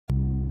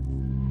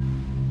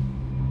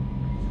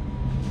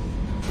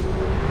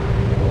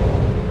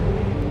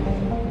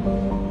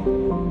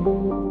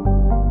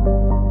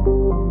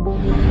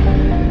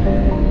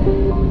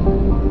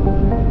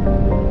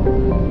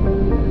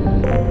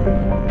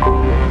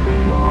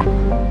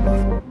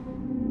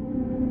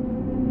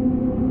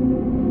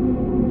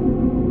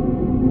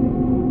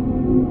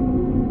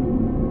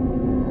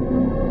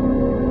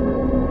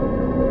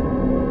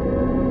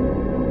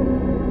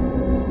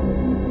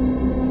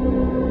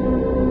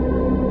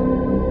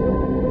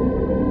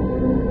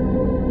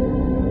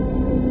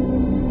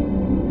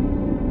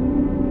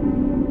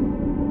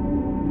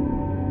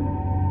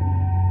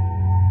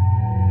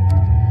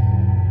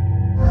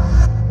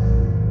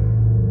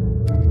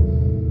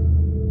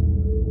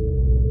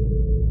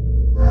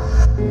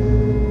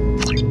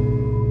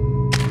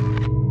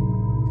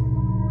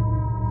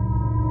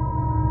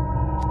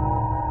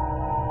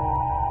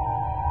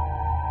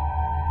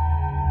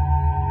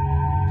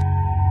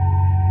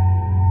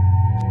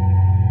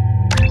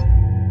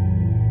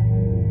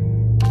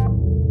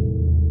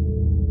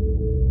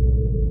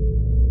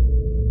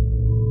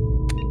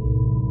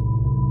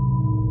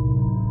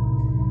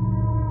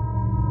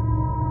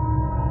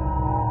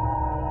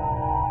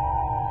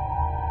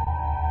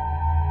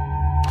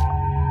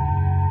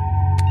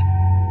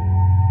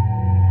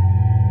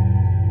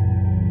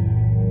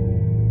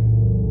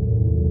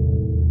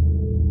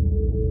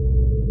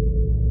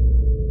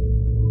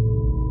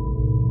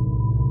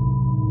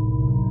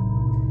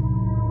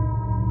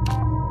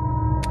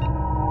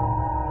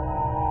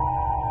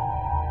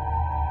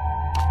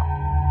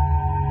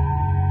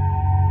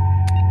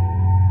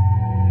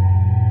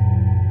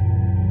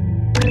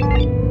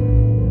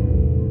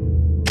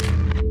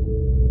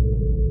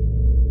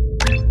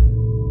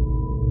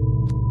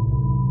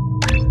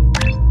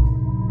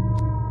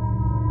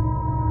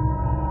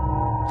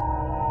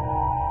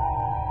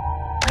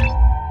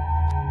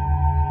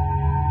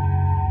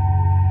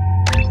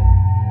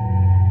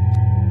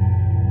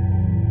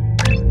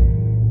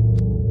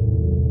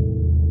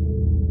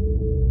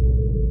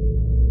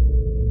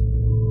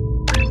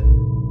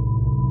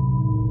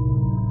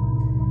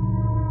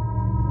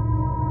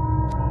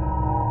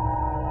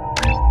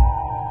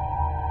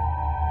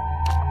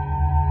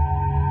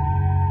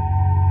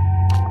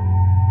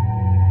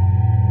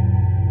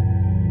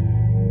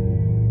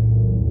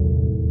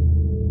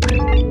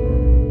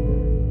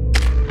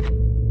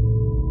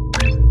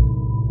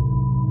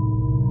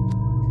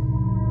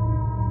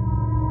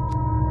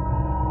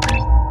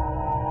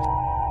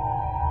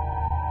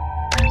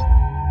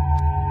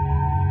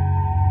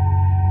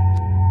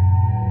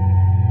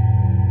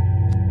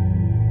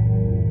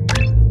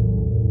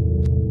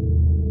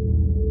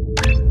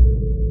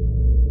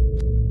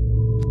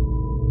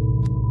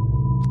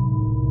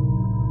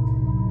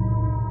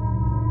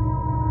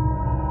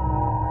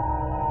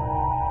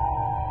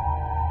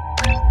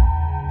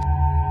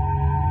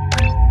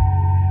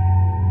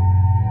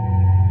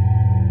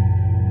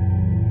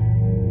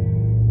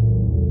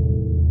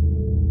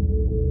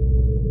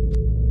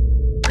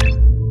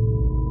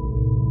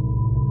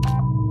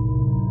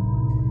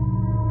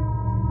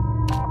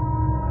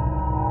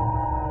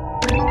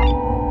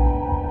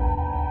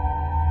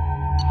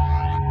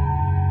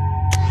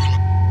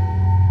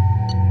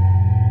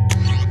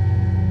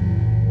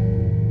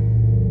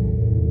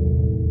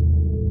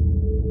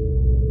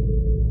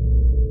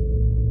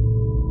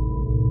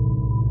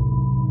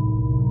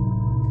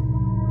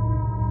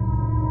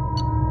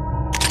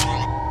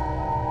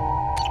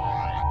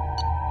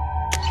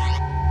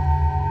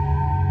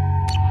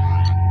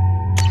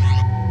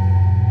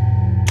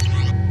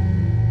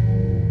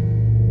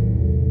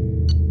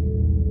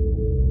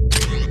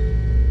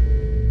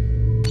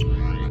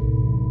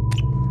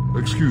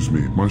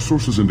excuse me, my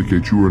sources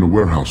indicate you were in a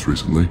warehouse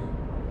recently.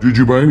 Did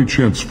you by any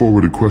chance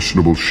forward a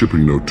questionable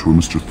shipping note to a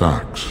Mr.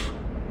 Thax?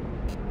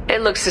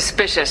 It looks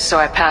suspicious, so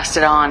I passed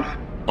it on.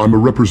 I'm a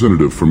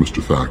representative for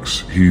Mr.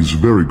 Thax. He's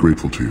very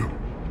grateful to you.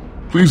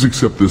 Please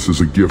accept this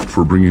as a gift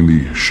for bringing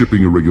the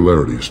shipping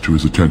irregularities to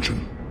his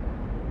attention.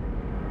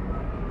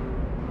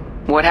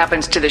 What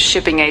happens to the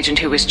shipping agent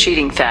who was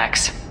cheating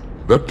Thax?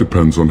 That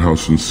depends on how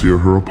sincere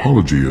her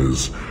apology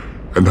is,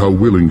 and how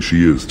willing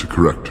she is to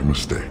correct her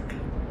mistake.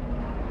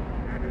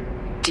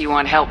 Do you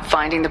want help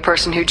finding the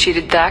person who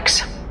cheated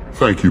Thax?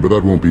 Thank you, but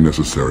that won't be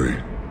necessary.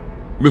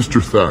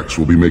 Mr. Thax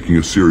will be making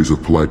a series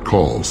of polite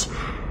calls.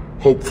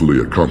 Hopefully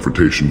a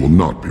confrontation will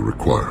not be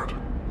required.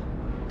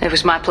 It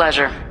was my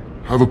pleasure.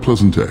 Have a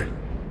pleasant day.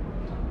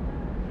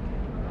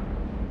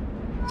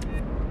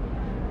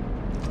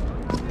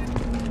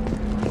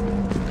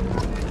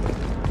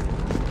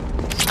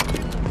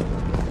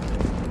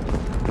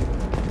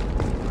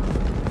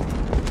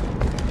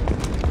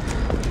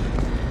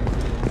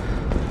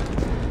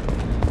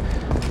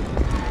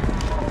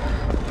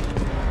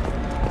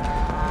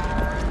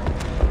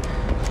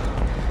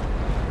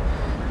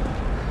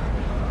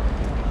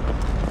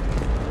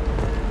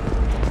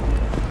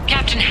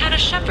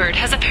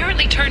 Has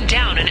apparently turned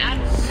down an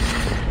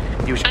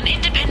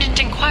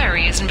independent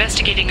inquiry is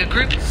investigating a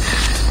group.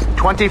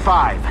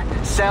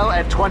 25. Cell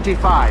at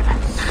 25.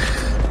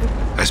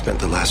 I spent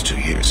the last 2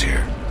 years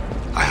here.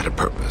 I had a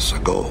purpose, a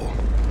goal.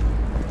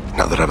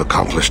 Now that I've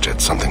accomplished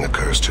it, something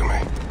occurs to me.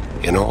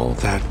 In all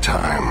that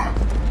time,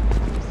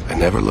 I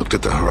never looked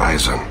at the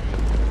horizon.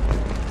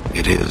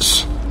 It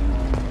is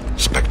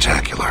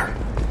spectacular.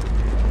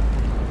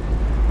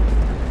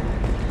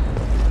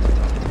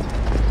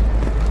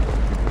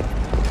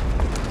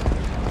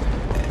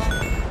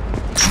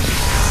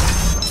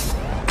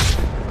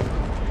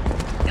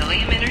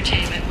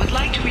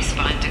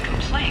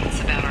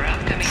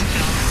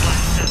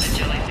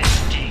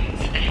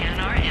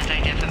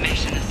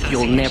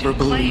 You'll never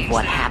believe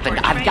what happened.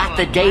 I've got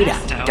the data.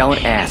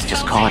 Don't ask,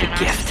 just call it a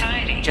gift.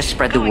 Just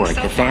spread the word.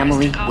 The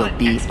family will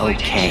be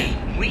okay.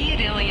 We at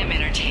Ilium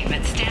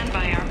Entertainment stand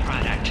by our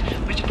product,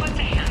 which puts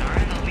a Hanar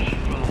in a lead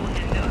role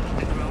and notes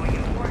the growing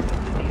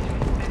importance of these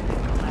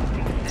respective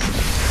collecting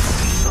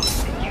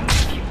systems. We hope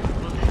that you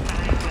will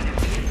decide whether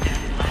we have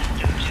done last of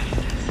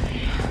justice.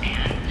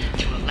 And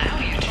to allow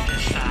you to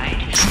decide,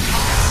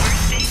 all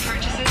birthday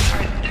purchases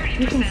are 30%.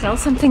 You can sell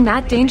something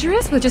that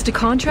dangerous with just a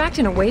contract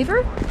and a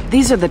waiver?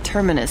 These are the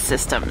Terminus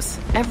systems.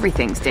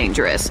 Everything's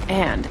dangerous,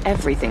 and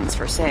everything's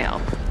for sale.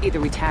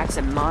 Either we tax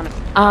and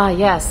Ah,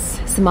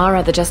 yes.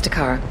 Samara the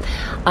Justicar.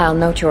 I'll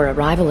note your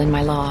arrival in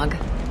my log.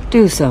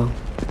 Do so.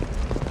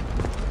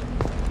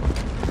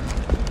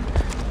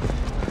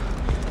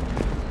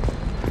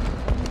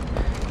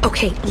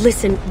 Okay,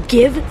 listen.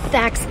 Give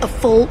Thax a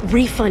full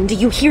refund. Do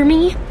you hear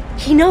me?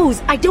 He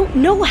knows. I don't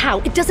know how.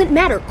 It doesn't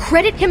matter.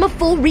 Credit him a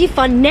full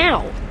refund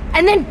now.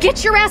 And then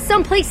get your ass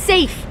someplace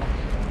safe.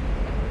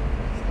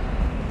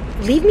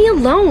 Leave me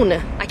alone.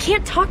 I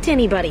can't talk to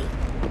anybody.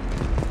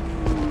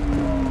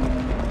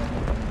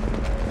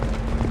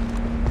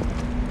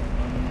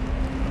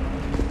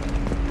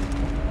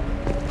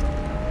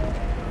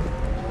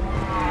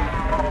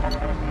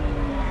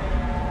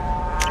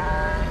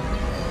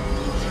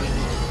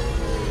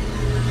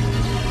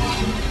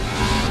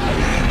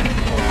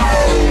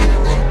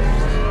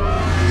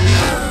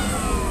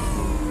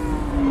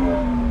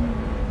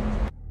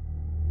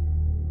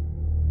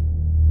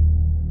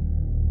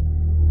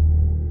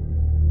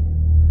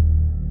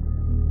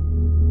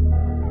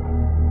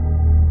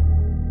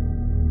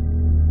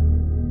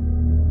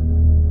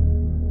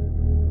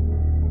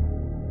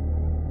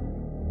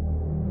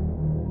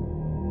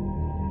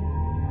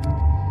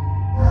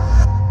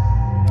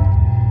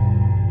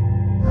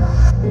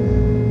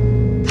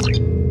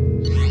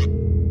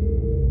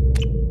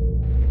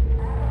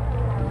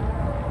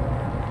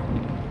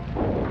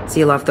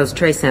 Seal off those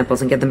trace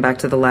samples and get them back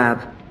to the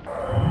lab.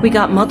 We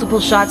got multiple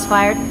shots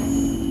fired.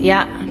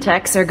 Yeah,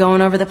 techs are going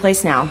over the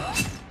place now.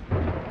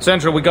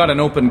 Central, we got an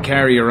open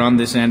carrier on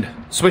this end.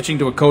 Switching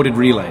to a coded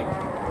relay.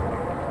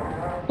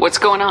 What's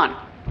going on?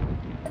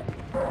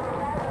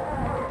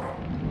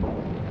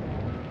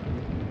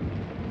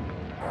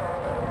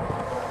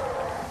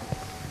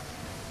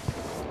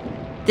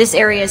 This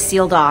area is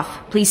sealed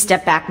off. Please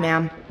step back,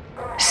 ma'am.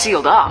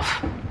 Sealed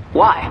off?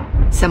 Why?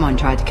 Someone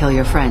tried to kill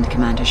your friend,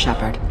 Commander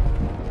Shepard.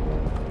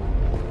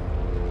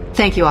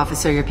 Thank you,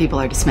 officer. Your people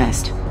are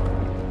dismissed.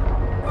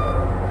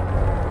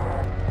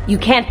 You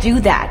can't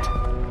do that.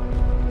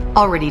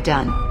 Already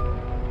done.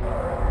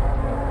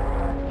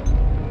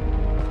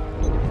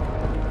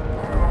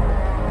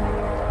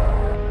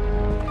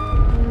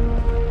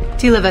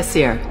 Tila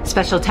Vazir,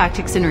 Special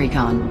Tactics and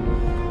Recon.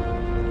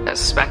 A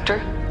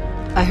Spectre?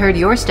 I heard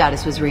your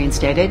status was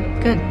reinstated.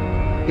 Good.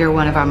 You're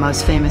one of our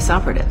most famous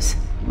operatives.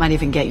 Might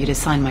even get you to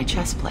sign my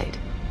chest plate.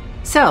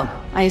 So,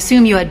 I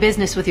assume you had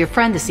business with your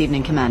friend this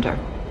evening, Commander.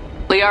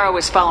 Liara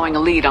was following a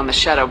lead on the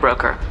Shadow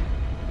Broker.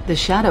 The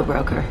Shadow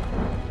Broker?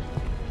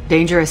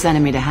 Dangerous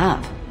enemy to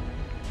have.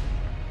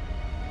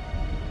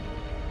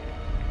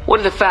 What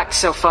are the facts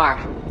so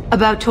far?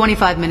 About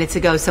 25 minutes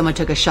ago, someone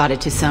took a shot at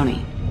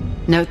Tissoni.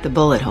 Note the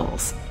bullet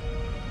holes.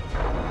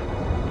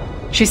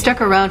 She stuck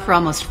around for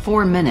almost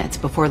 4 minutes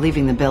before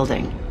leaving the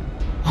building.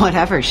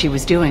 Whatever she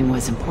was doing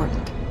was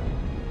important.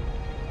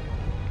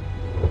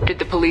 Did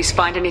the police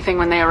find anything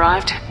when they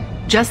arrived?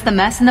 Just the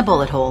mess and the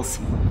bullet holes.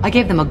 I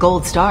gave them a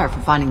gold star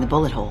for finding the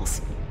bullet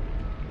holes.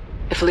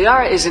 If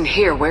Liara isn't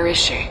here, where is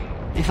she?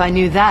 If I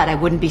knew that, I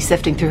wouldn't be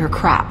sifting through her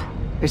crap.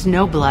 There's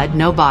no blood,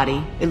 no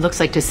body. It looks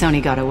like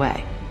Tissoni got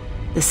away.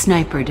 The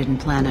sniper didn't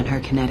plan on her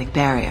kinetic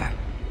barrier.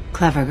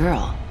 Clever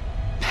girl.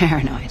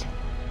 Paranoid,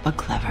 but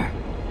clever.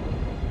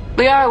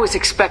 Liara was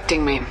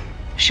expecting me.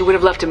 She would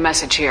have left a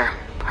message here.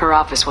 Her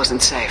office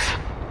wasn't safe.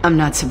 I'm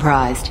not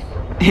surprised.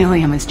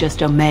 Helium is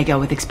just Omega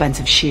with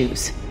expensive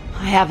shoes.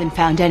 I haven't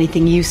found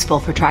anything useful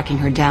for tracking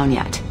her down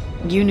yet.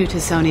 You knew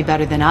Tissoni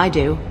better than I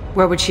do.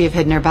 Where would she have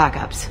hidden her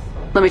backups?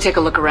 Let me take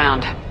a look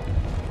around.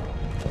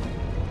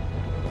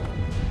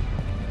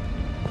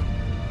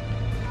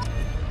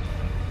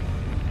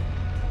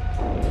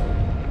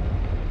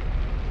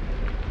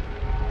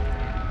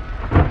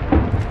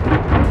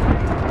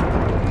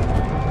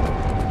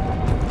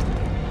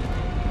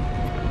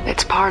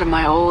 It's part of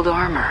my old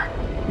armor.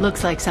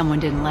 Looks like someone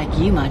didn't like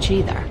you much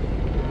either.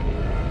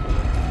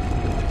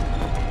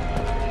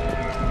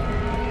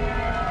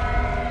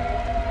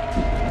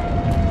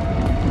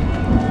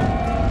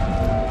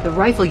 The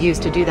rifle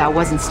used to do that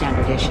wasn't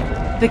standard issue.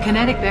 The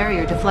kinetic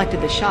barrier deflected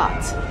the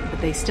shots,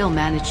 but they still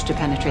managed to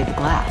penetrate the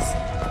glass.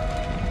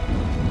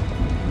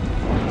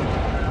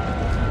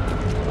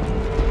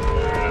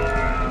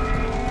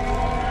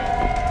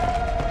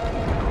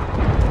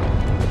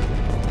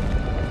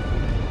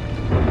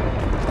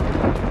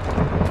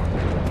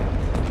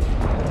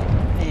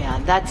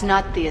 That's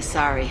not the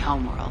Asari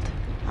homeworld.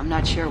 I'm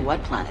not sure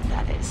what planet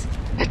that is.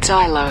 It's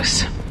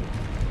Ilos.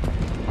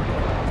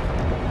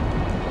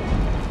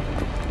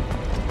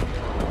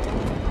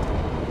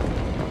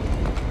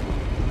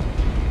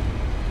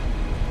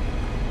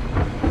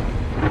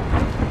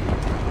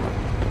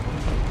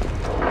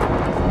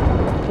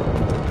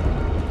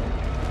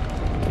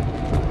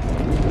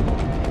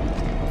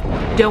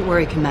 Don't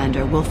worry,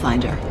 Commander. We'll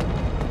find her.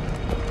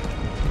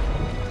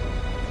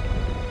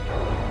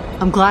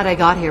 I'm glad I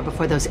got here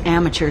before those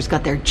amateurs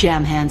got their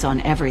jam hands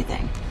on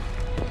everything.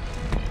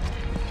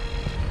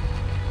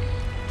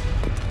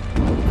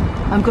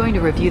 I'm going to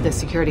review the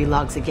security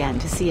logs again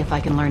to see if I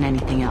can learn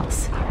anything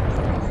else.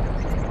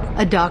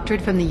 A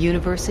doctorate from the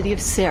University of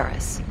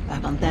Ceres,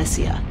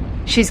 Avanthesia.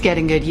 She's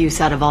getting good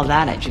use out of all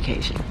that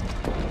education.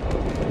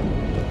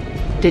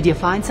 Did you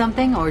find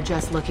something, or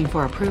just looking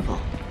for approval?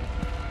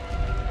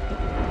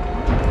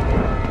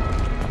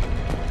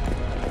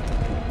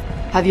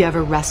 Have you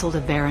ever wrestled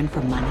a Varen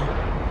for money?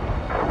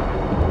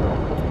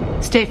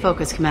 Stay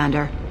focused,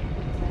 Commander.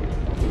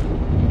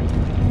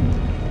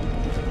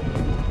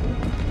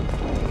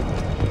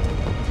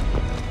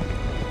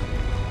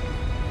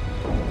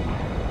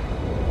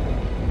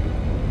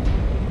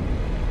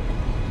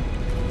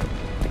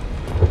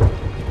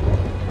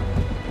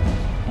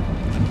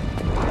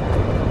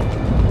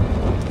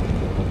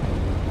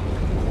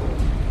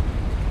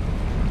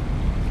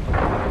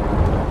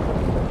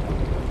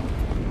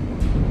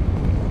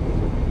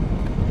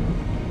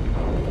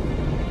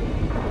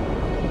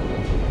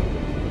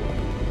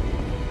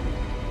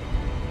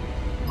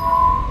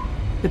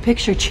 The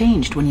picture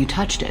changed when you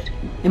touched it.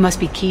 It must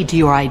be keyed to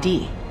your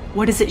ID.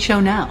 What does it show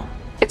now?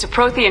 It's a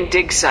Prothean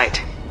dig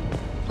site.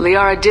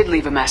 Liara did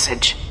leave a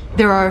message.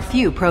 There are a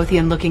few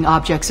Prothean-looking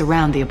objects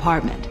around the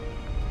apartment.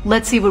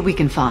 Let's see what we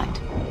can find.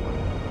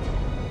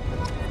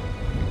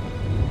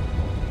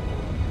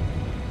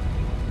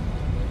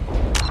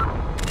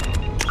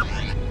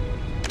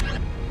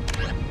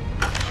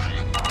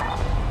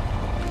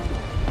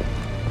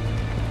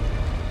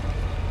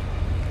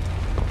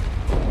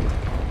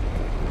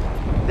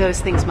 Those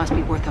things must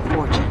be worth a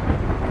fortune.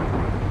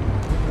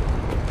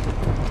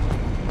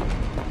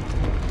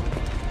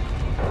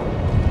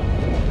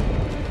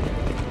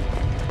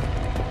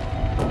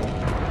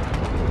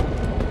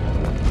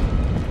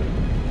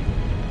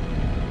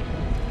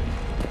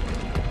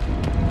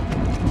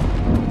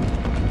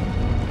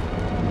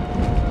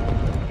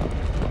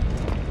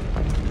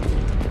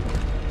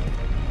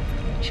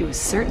 She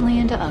was certainly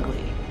into ugly.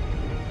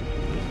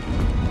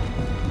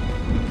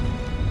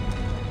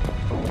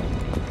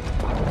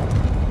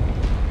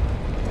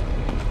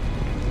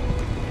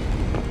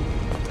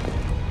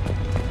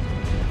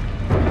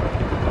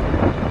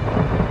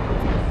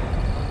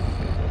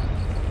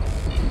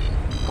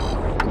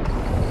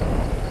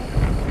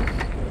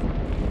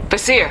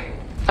 Vazir,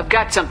 I've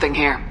got something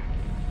here.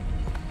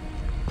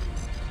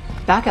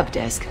 Backup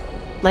disk.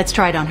 Let's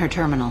try it on her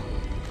terminal.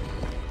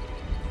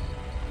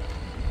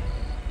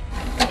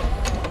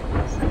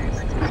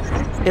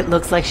 It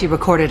looks like she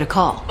recorded a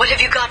call. What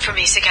have you got for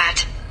me,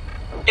 Sagat?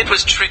 It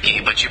was tricky,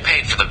 but you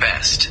paid for the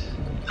best.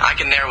 I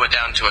can narrow it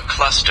down to a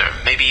cluster,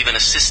 maybe even a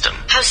system.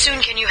 How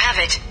soon can you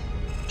have it?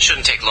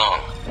 Shouldn't take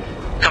long.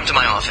 Come to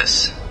my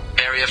office.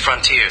 Barria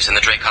Frontirs in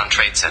the Dracon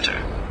Trade Center.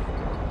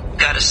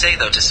 Gotta say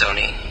though,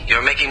 Tissoni,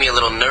 You're making me a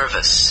little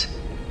nervous.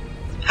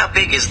 How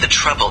big is the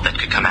trouble that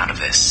could come out of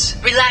this?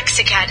 Relax,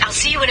 Sakat. I'll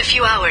see you in a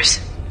few hours.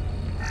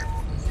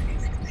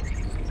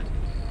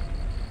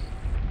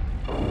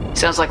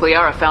 Sounds like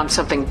Liara found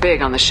something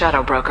big on the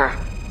Shadow Broker.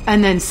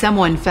 And then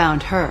someone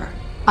found her.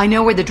 I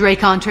know where the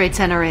Dracon Trade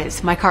Center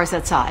is. My car's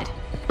outside.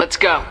 Let's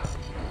go.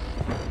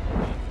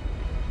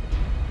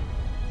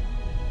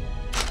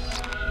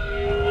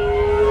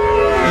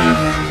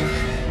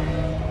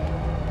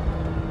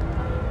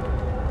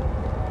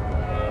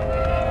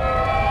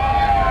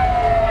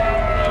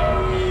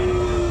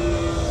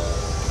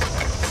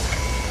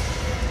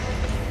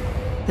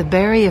 The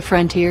Barrier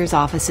Frontiers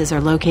offices are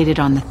located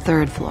on the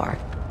 3rd floor.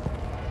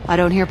 I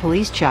don't hear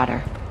police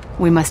chatter.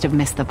 We must have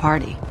missed the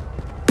party.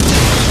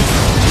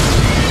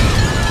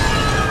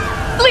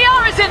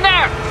 Liara's in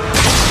there!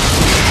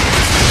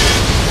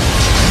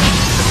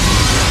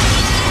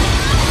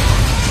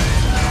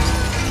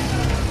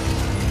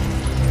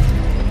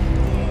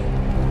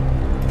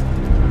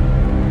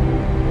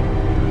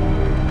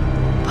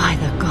 By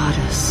the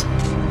goddess.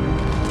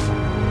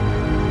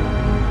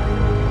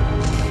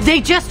 They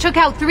just took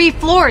out 3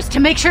 floors to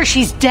make sure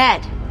she's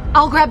dead.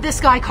 I'll grab this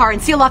Sky car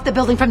and seal off the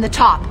building from the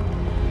top.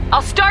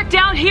 I'll start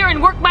down here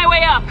and work my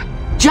way up.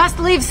 Just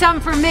leave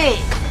some for me.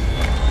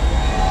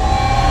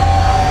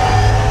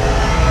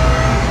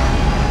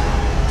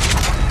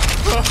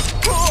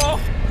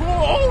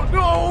 Oh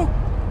no!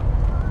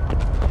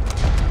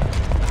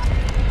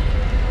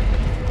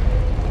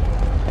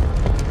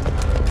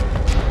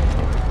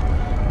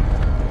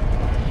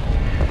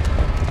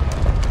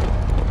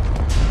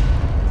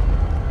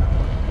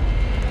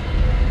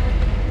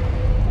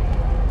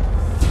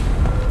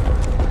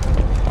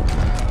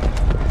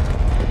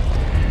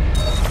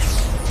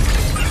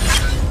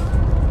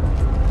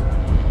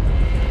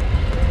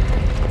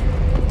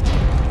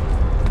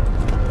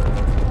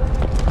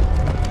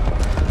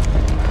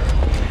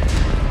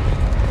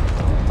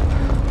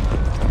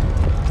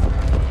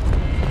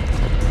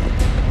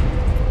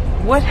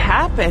 What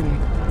happened?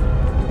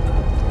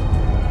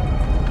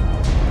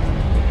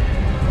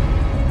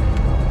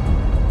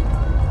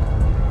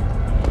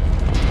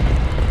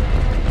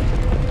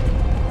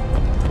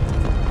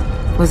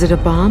 Was it a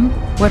bomb?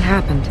 What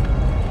happened?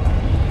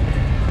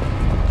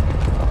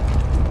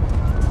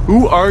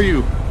 Who are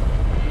you?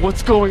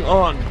 What's going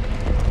on?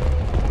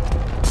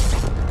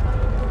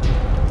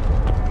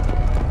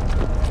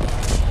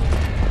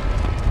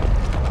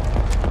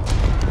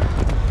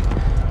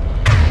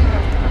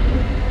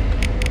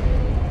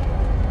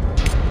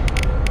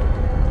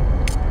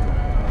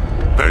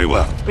 Very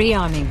well.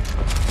 Rearming.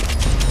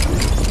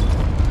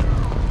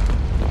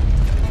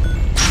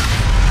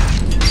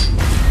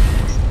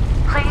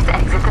 Please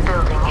exit the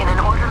building in an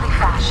orderly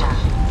fashion.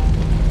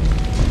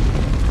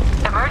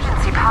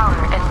 Emergency power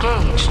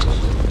engaged.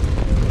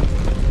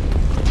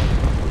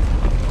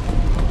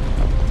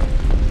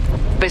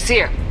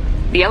 Vazir,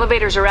 the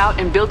elevators are out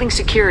and building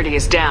security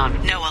is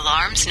down. No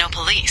alarms, no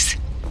police.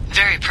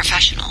 Very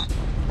professional.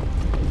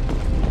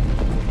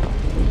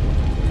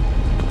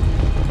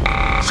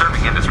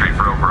 Serving industry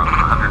for over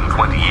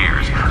 120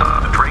 years,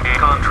 the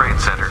Dracon Trade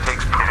Center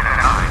takes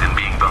pride in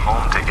being the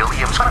home to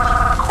Ilium's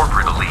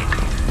corporate elite.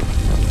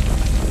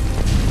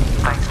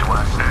 Thanks to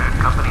us,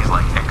 companies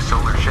like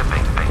Solar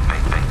Shipping,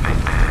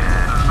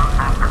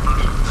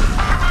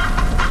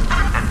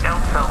 and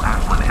Elfell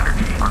Ashland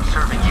Energy are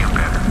serving you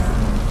better.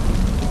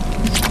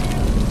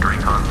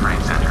 Dracon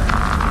Trade Center.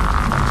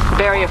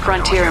 Barrier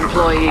Frontier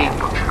employee.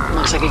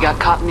 Looks like he got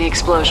caught in the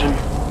explosion.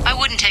 I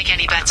wouldn't take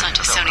any bets on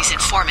Sony's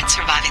informant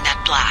surviving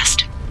that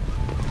blast.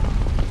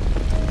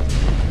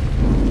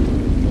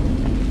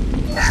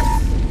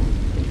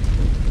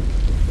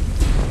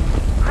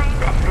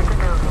 Please exit the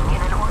building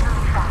in an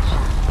orderly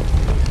fashion.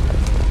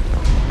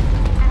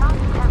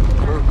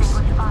 Perks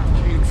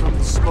came from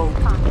the smoke.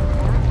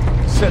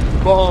 Set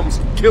bombs,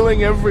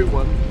 killing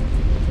everyone.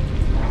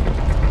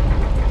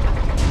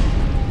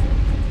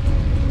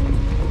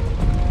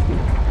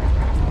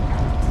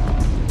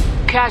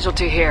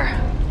 Casualty here.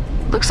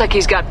 Looks like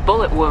he's got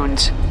bullet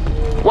wounds.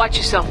 Watch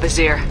yourself,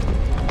 Vazir.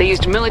 They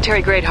used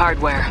military-grade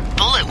hardware.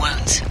 Bullet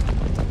wounds?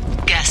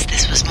 Guess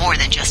this was more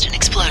than just an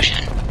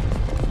explosion.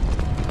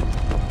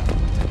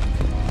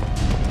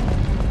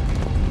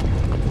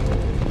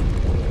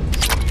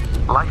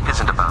 Life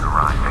isn't about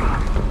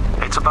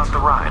arriving. It's about the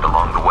ride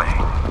along the way.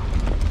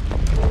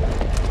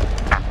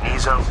 At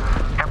Nizo,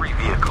 every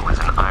vehicle is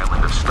an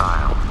island of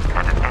style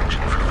and an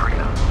engine for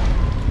freedom.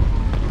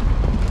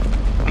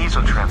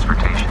 Nizo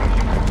Transportation.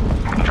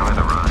 Enjoy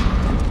the ride.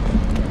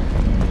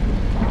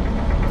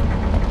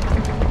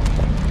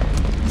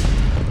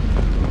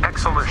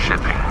 Solar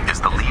Shipping is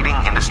the leading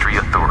industry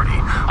authority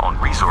on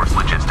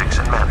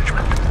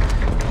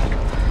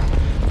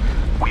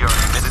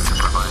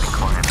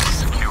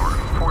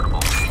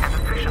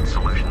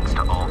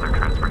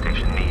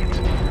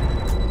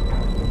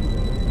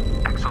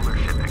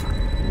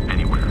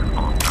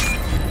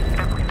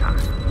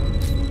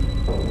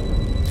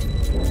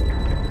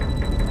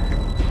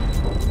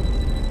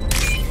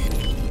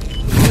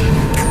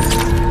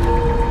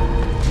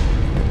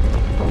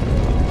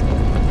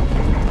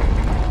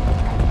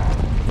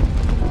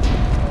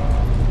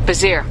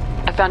Vazir,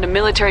 I found a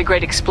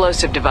military-grade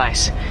explosive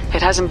device.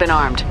 It hasn't been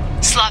armed.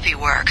 Sloppy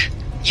work.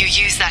 You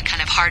use that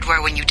kind of hardware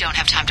when you don't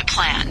have time to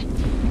plan.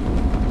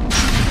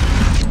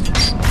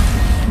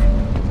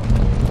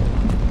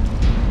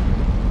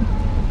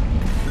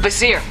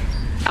 Vazir,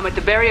 I'm at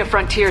the Barrier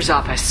Frontiers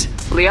office.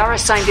 Liara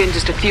signed in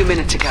just a few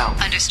minutes ago.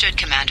 Understood,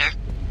 Commander.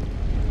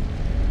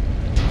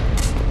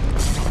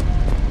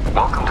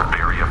 Welcome to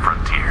Barria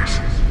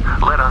Frontiers.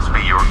 Let us be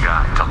your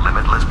guide to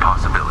limitless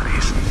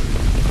possibilities.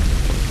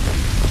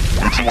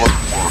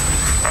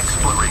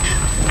 Exploration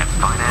and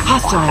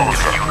financial in a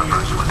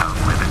universe without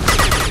limits.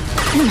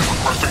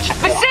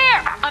 Vazir!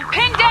 I'm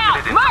pinned down!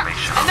 Mark!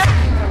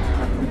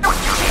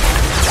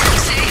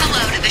 Say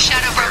hello to the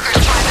Shadow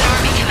Broker's private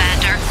army,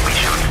 Commander. We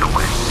show you the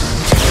way.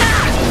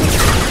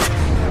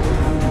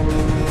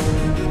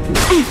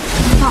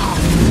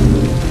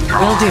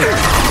 Will do.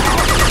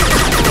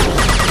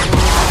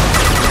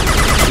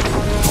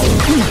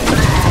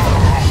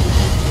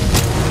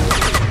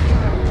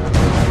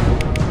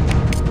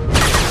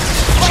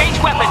 Change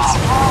weapons!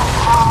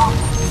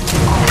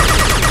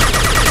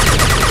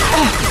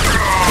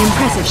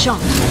 Impressive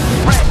shot.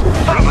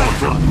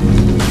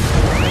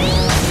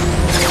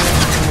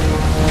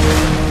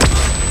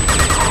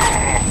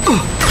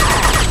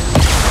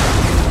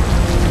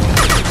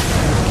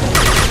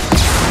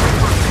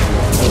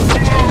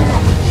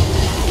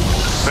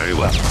 Very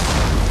well.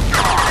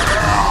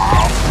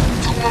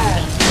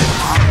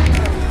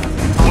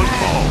 What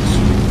falls?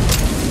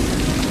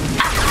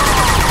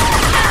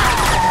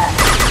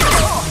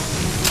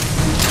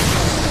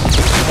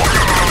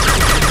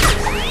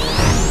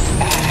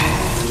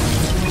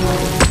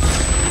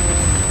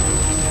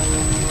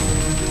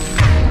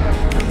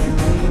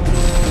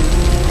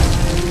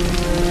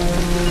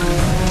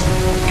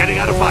 Getting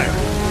out of fire.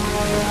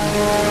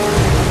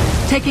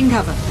 Taking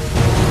cover.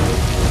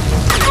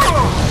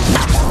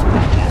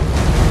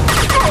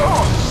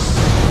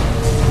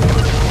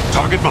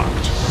 Target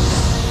marked.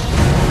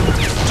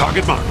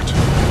 Target marked.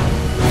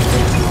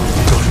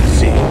 Going to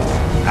see.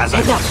 As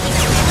I must.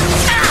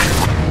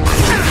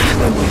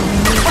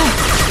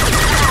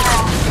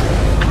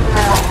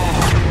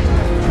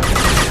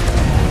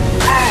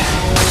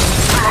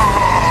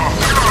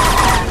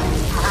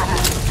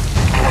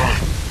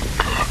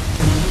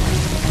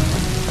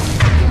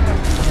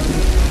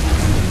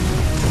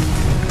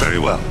 Very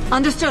well.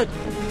 Understood.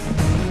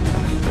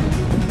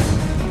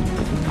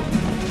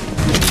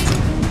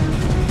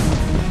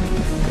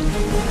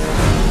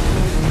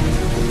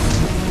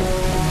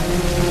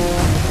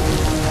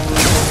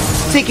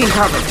 Taking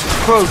cover.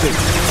 Closing.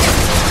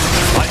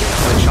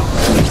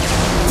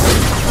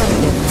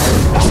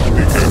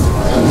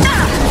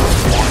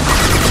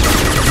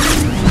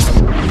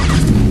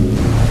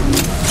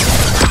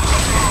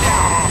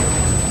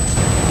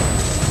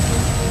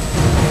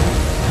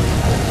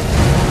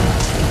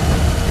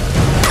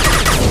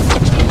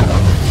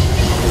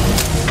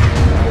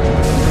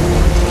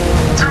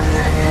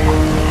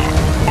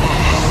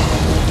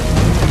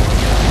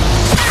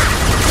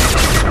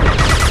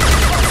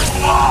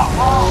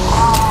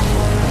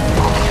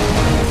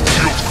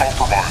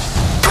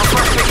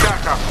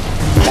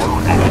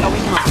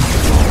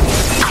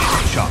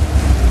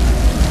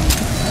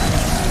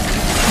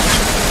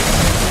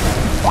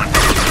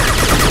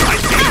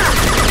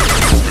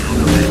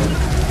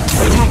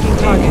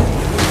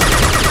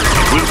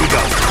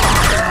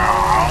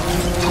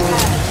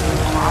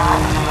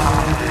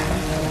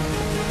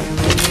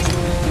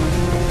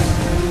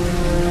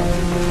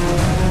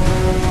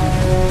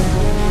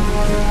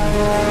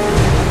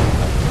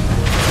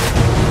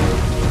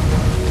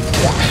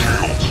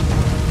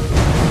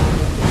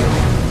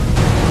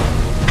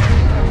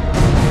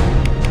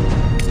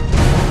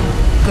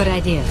 Good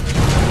idea.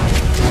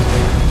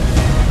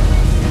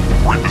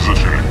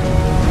 Repositioning.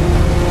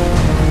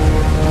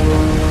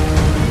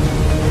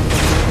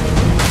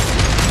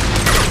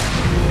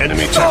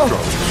 Enemy tech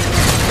drone.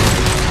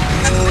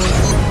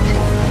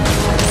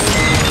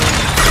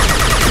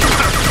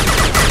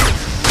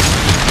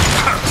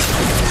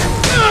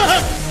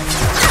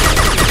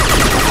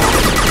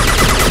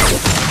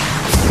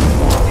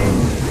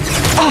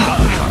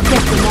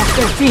 Get them off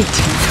their feet.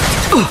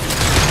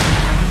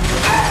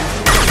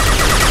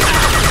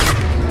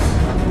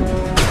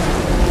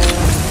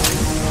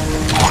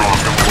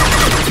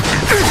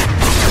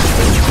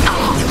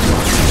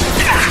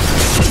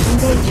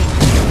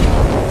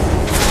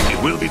 It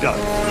will be done.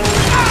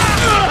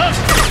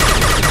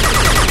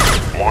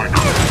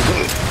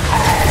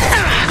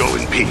 Go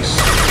in peace.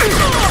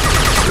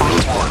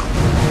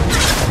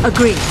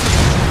 Agreed.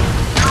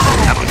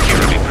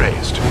 Amakira be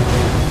praised.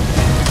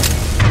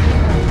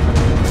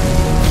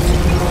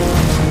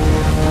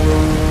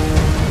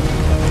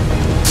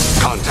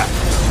 Contact.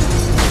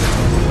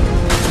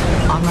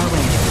 On my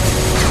way.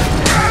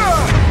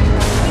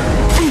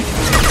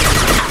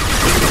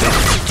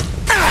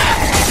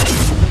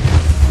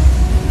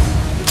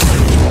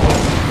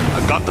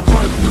 I've got the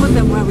part. Put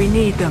them where we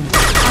need them.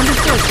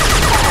 Understood.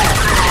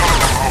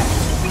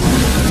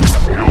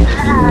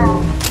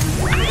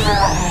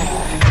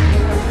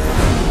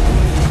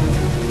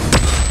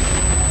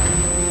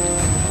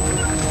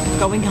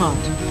 going hard.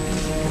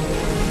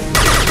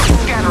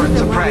 Scatter and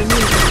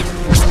suppress.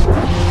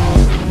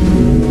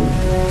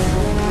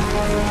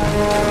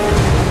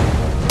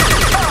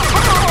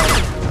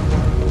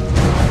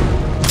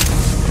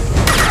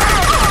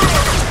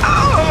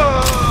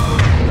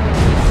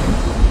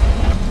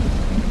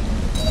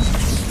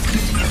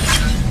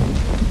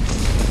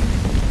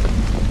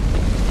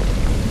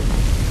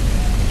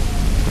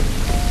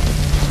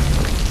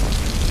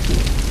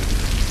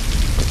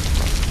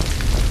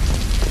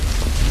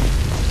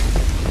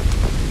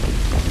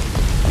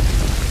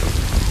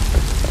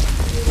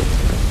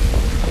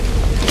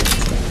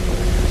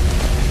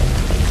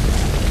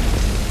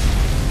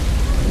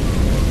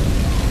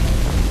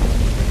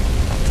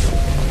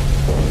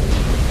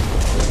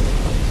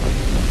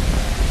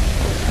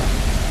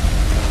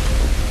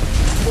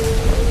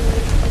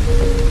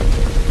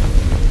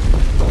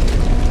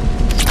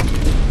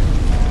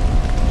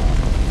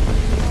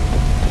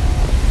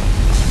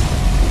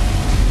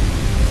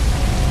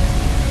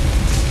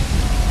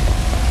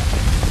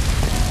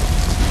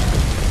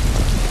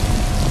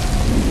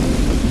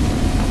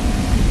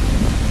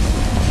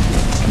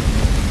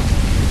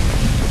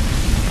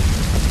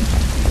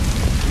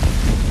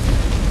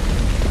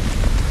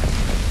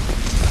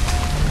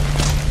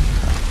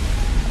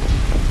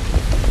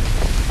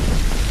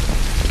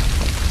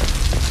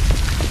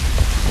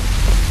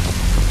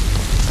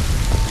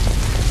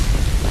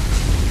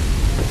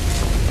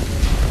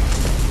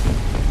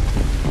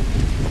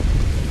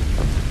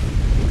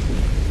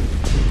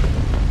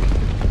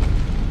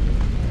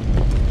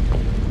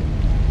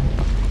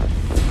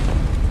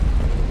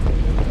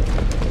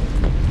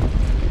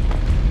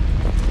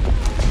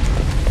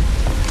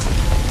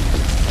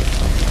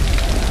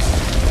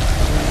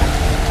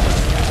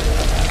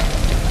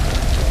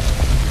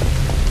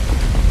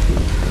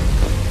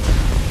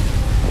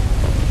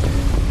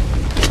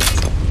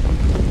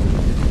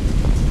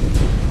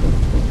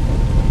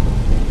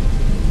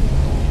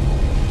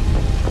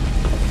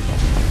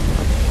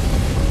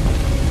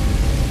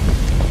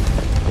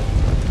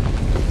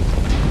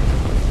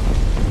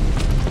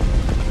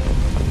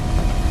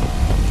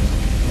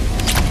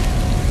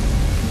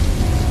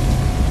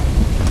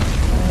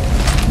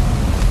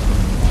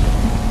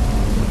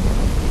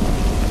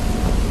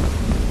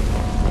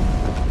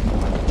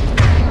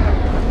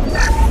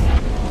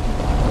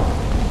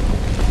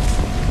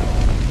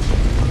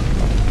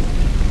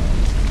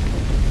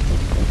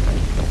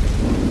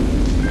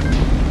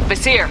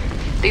 Vazir,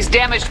 these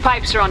damaged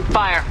pipes are on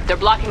fire. They're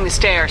blocking the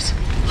stairs.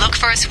 Look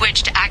for a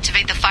switch to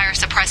activate the fire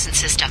suppressant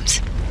systems.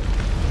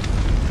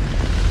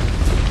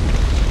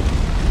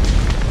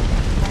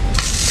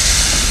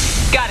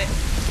 Got it.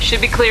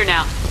 Should be clear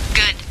now.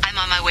 Good. I'm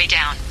on my way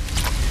down.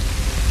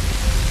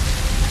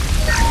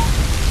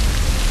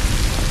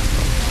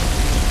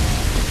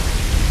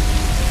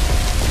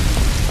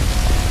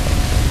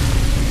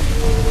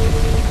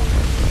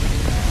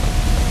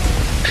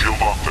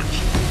 Shield optics.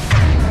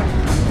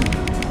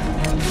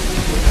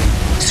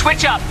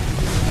 Switch up.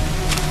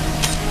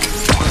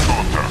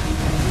 Contact.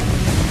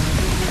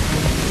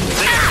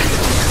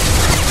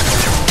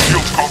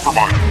 Shields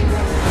compromised.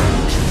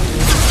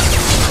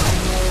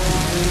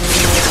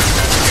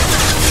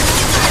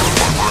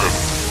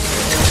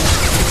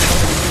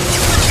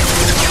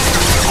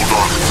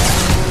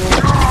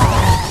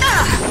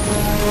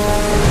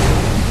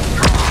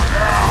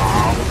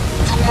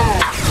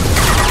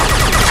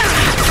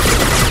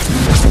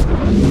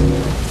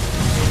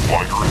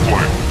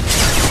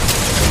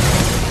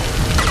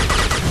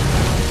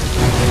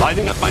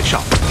 Lighting up my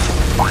shop.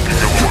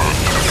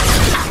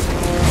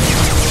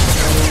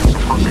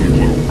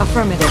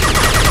 Affirmative.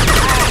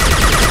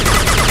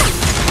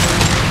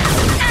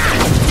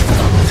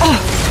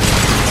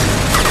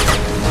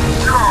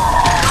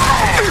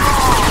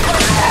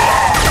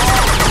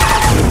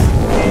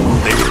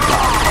 They will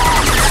die.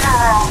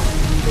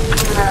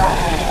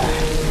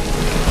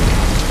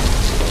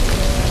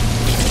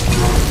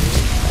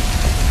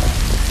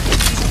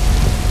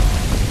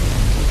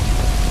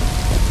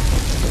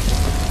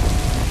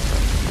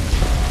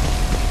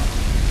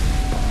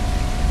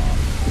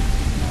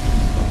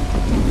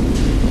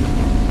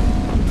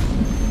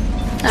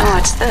 Oh,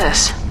 what's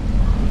this?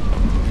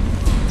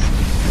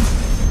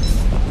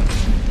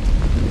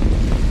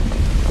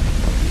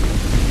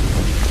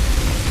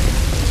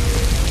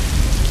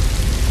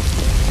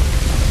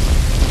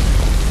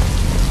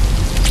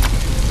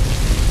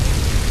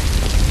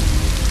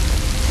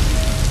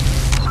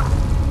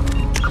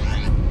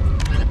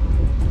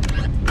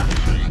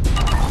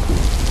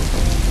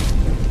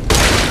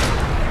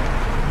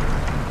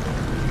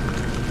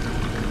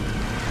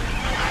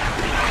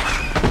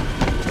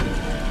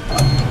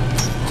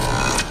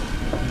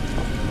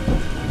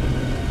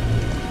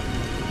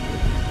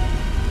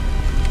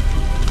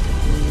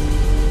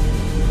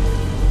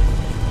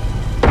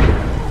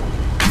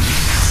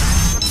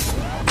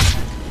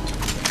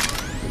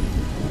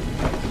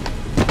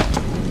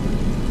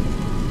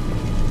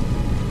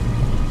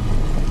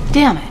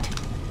 Damn it.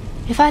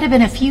 If I'd have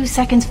been a few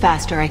seconds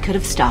faster, I could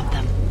have stopped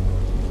them.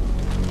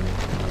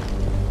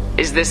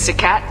 Is this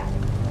Sakat?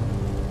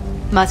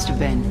 Must have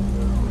been.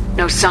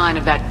 No sign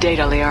of that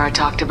data Liara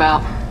talked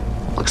about.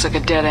 Looks like a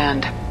dead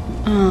end.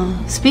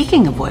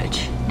 Speaking of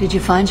which, did you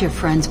find your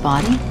friend's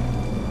body?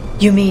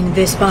 You mean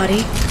this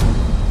body?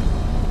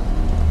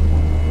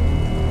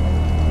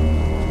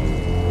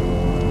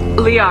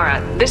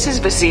 Liara, this is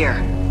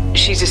Vazir.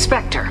 She's a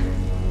Spectre.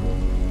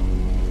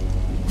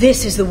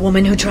 This is the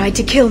woman who tried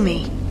to kill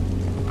me.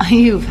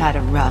 You've had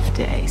a rough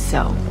day,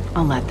 so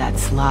I'll let that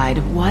slide.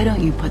 Why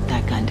don't you put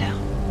that gun down?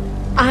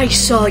 I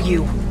saw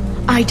you.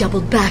 I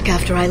doubled back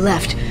after I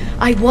left.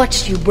 I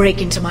watched you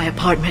break into my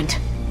apartment.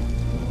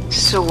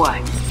 So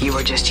what? You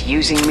were just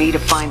using me to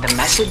find the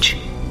message?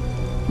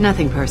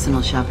 Nothing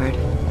personal, Shepard.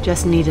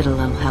 Just needed a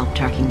little help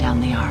tracking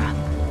down Liara.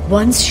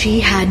 Once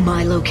she had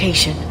my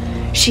location,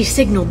 she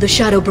signaled the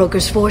Shadow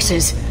Broker's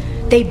forces.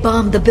 They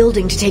bombed the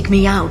building to take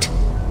me out.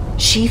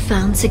 She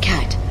found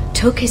Sakat,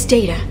 took his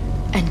data,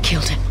 and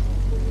killed him.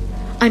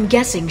 I'm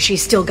guessing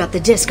she's still got the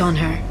disc on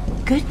her.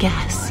 Good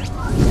guess.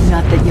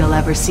 Not that you'll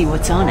ever see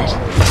what's on it.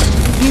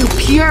 You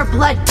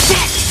pure-blood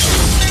bitch!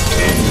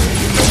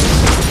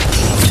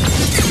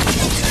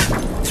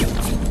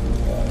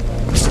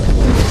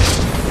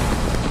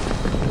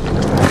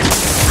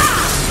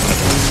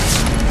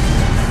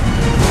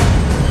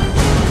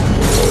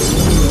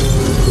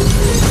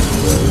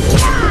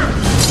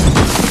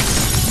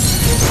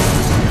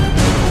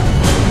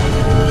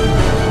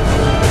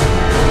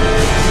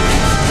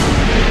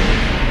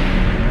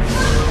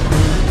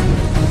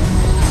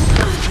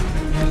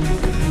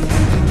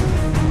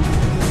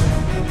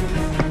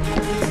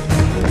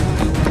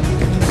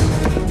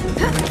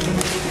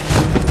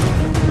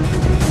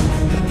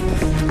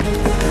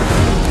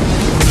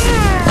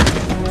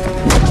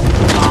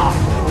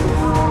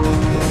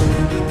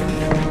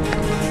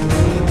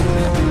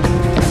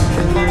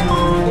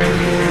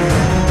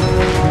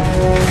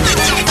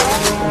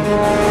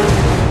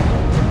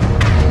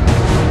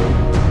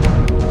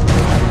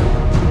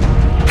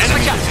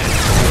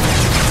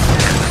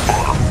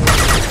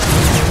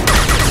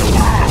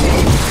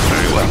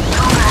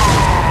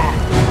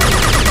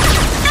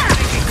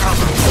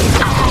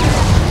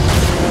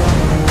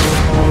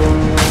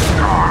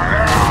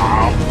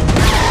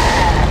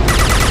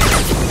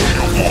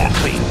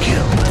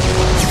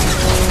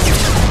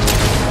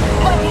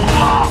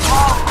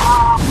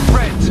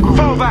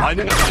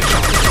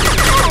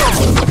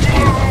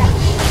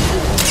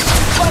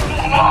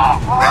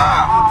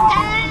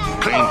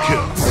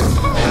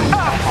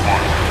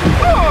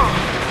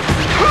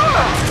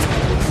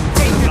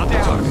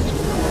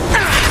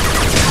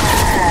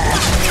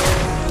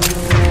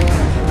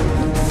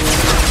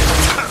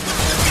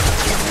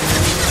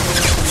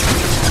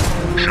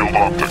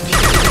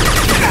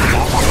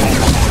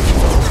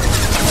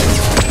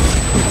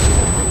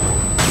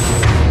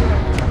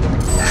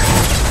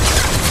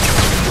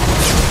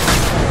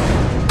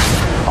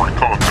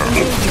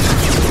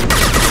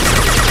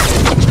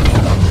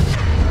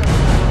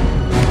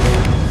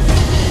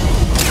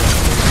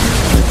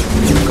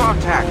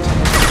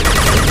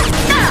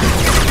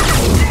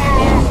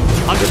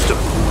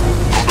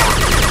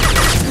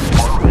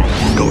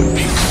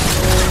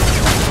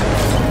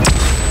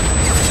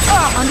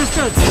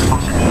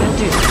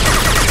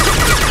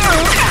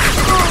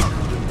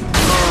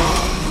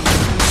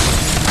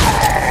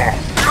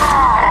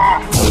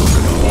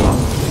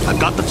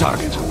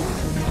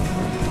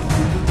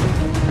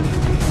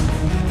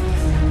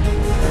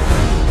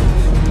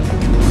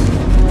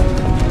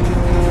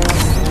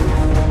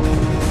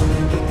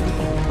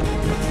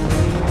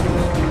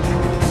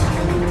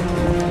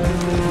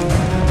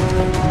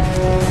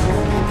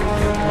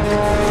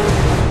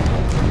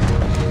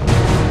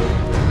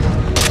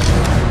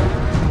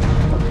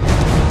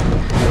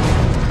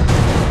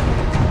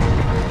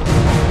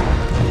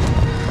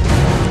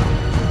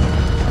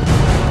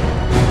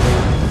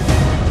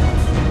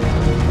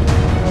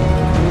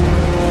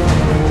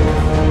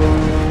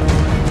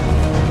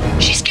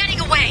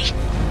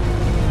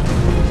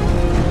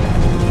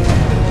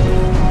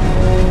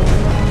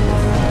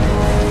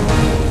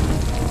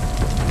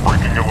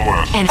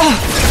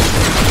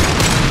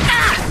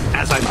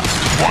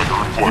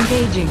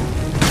 Engaging.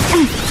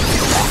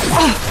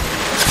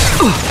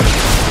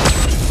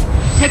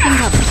 Taking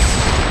cover.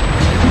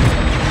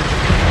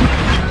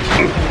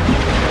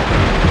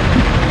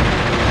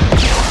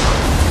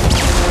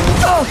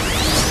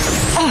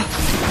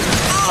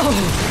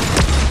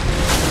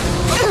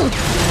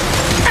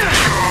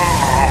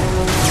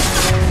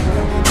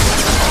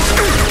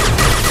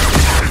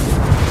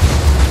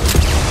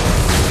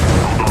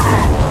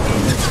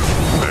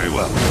 Very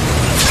well.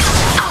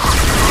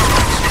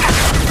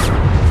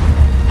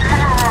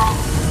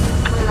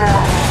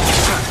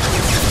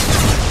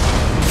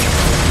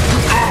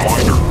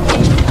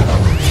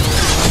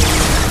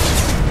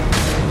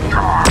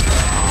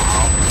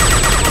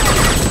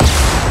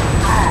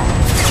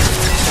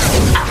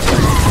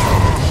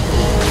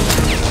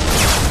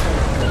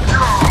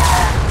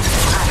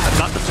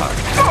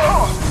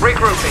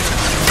 Regrouping.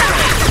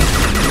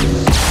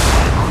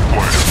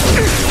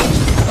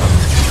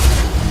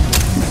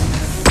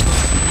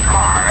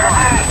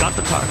 Got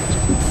the target.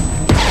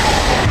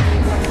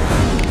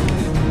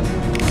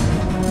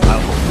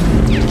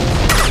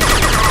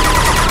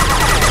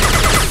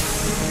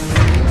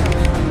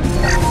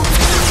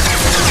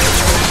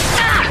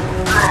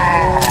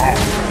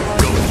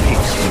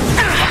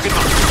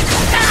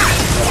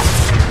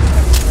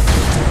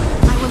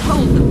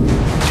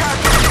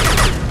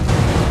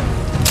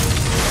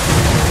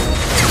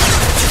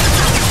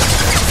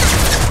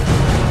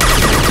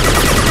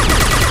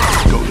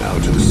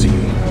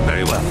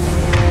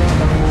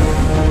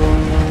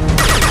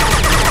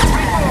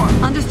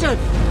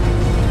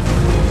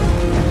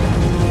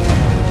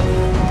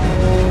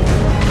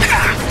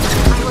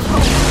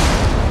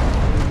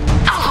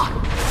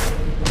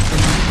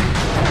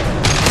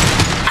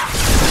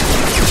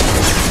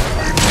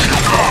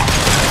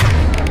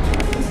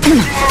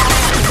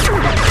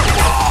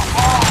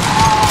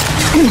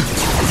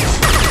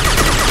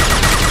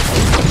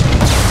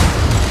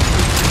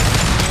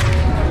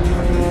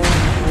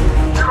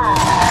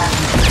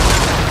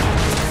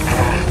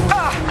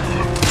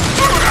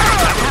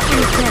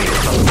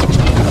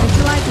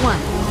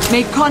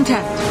 Make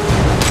contact.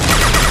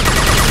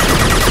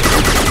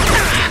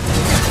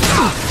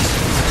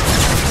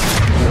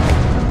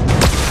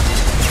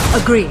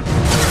 Agreed.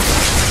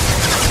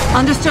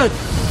 Understood.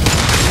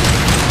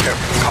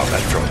 Careful,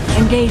 combat drone.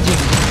 Engaging.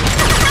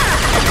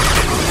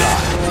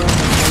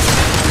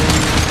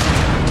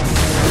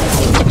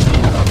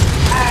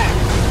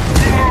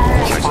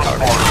 Nice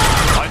target.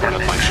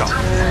 Identify shot.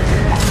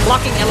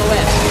 Blocking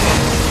LOS.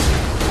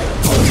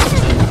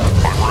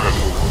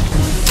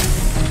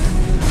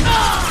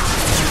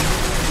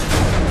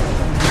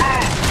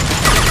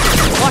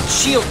 Watch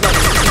shield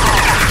level.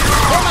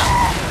 Form up.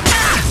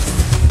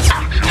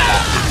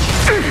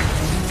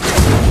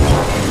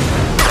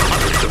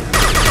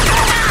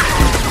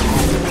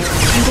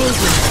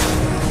 Engaging.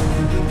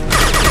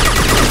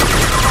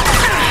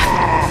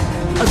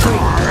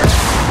 Agreed.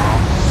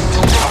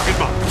 Target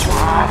marked.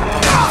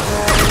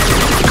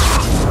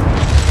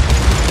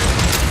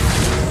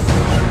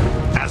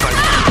 As I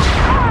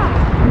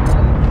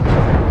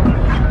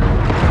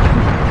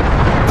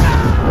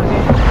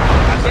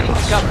Getting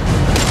cover.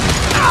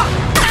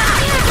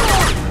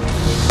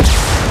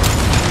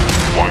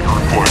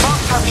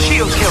 Long-term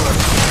shield killer.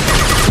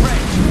 Ray,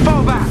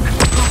 fall back.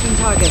 Blocking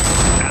target.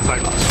 as I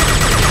must.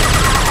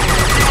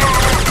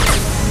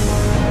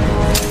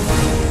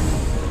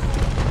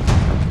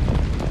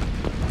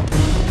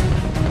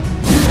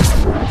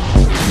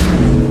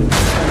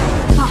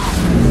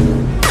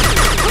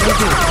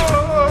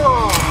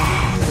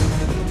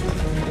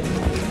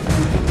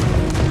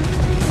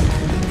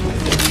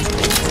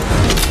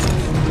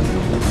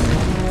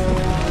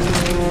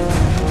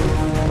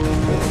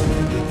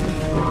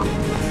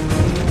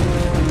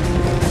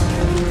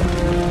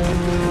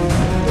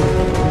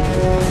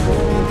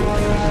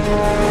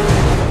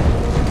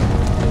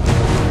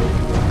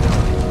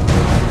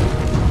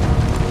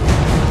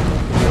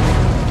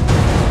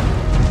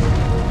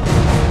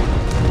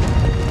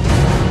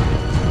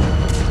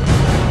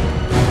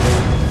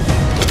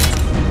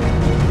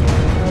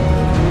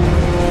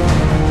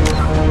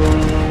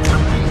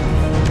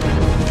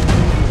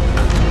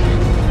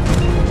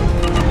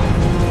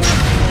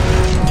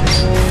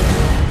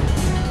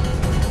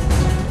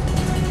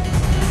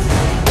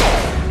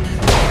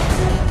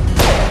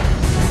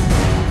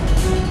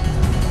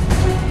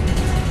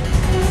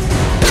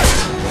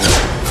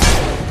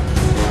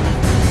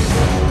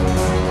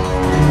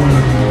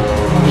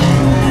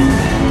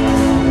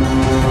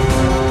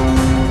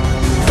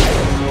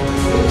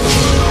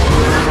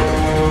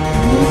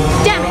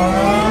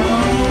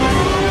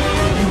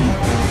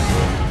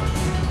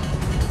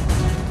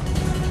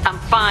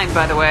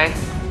 By the way,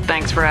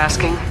 thanks for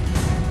asking.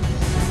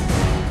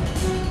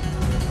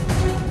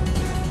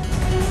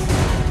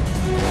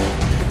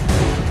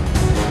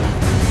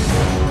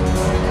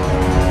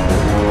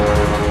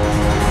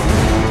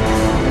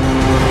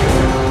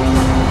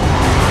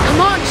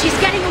 Come on, she's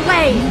getting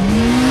away!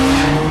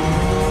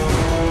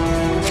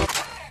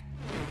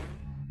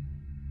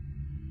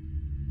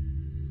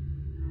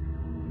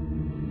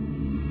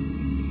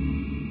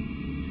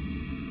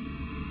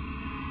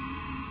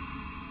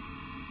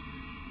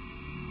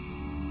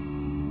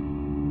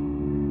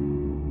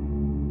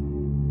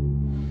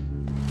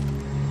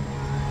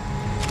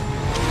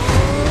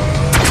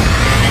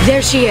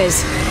 There she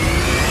is.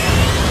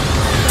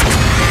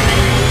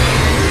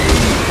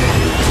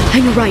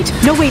 Hang a right.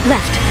 No, wait,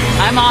 left.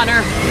 I'm on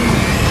her.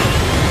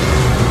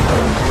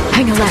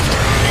 Hang a left.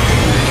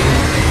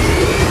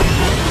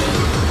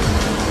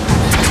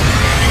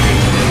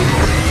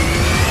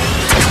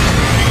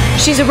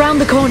 She's around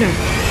the corner.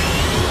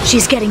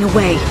 She's getting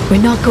away.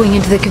 We're not going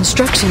into the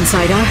construction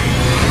site,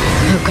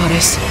 Oh,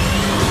 goddess.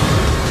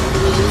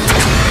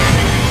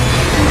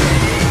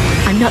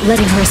 I'm not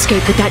letting her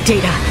escape with that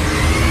data.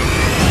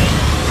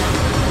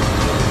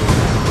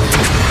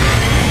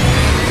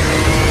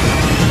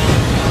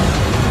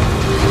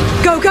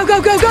 Go, go,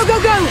 go, go, go, go,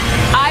 go!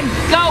 I'm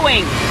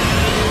going!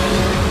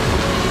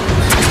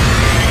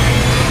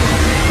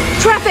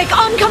 Traffic!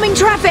 Oncoming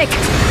traffic!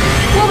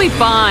 We'll be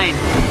fine.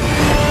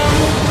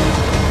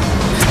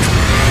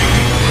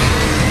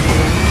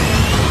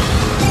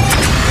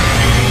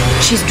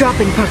 She's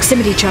dropping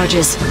proximity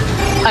charges.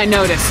 I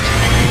noticed.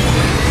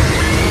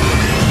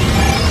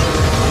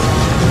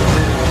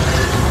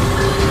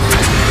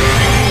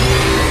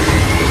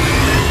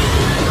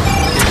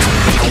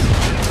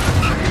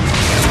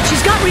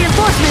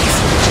 Reinforcements!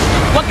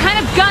 What kind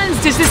of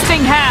guns does this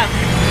thing have?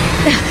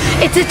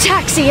 It's a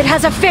taxi. It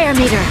has a fare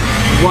meter.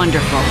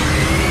 Wonderful.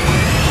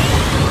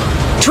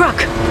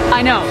 Truck!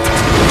 I know.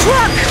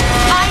 Truck!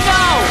 I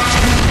know!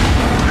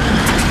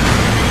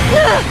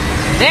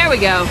 There we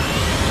go.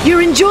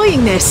 You're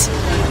enjoying this.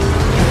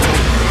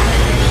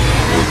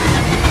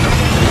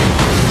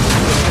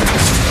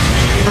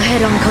 A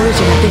head-on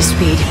collision at this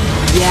speed.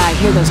 Yeah, I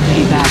hear those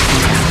pretty bad.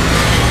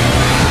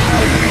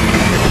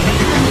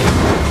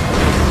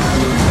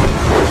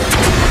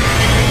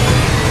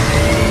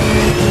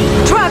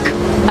 Truck!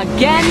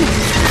 Again?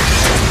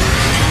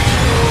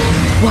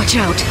 Watch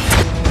out.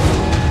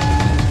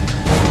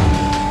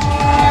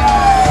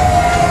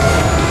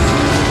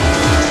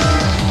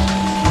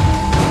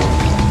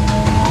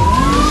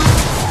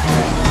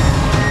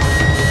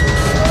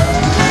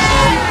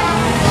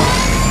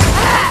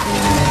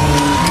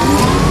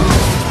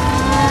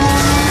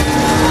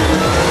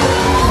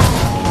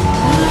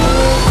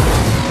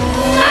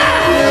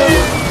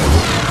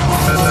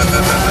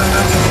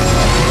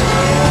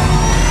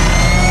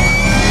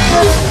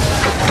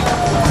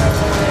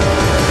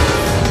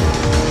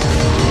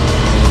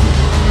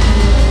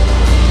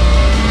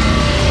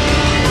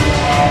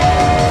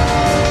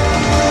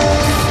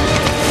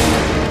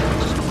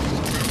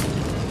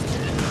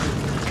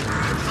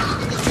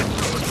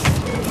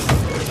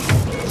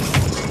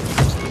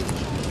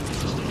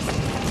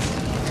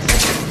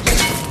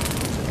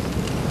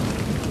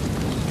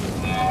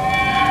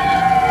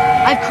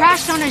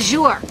 crashed on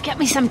Azure. Get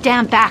me some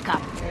damn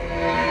backup.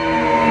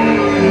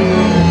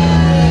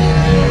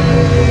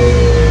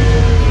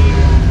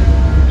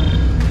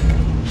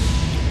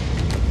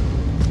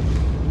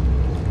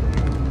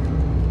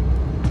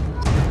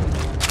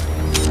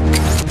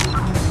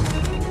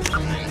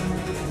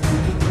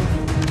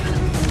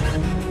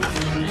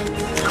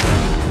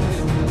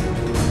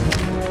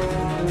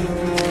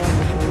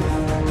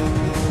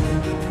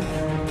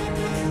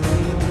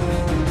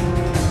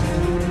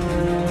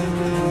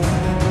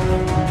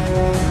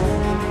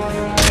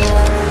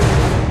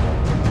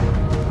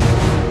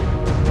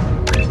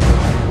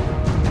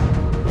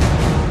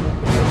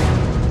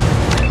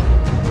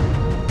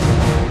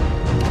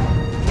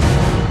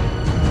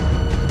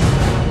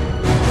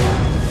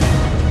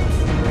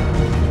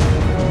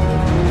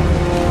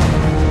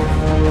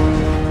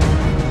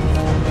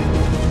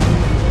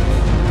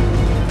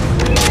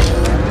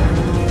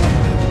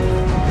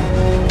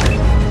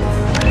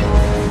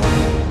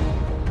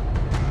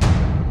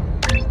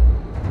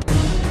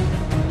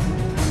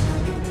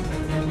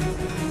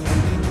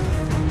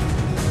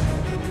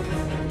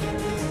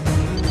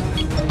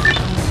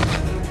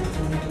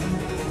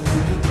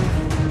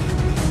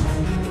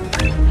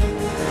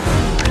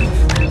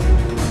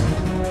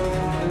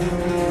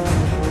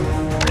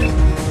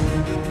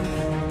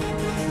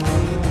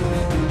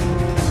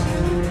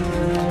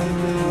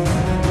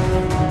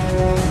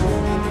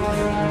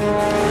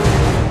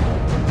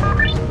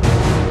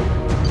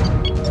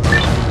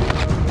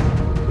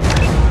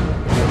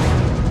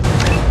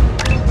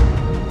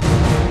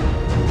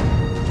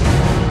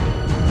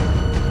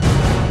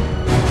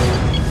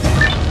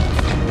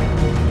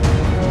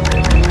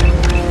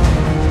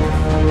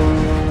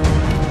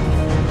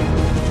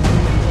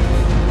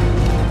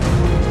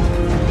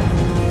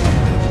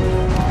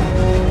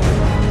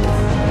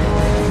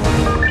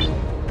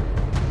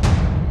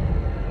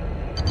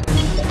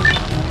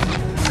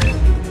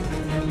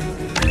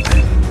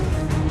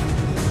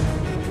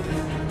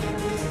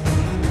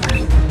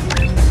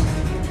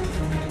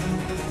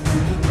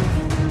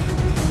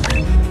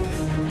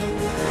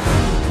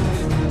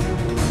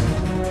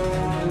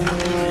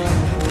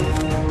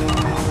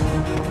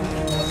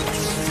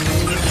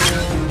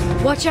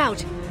 Watch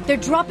out! They're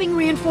dropping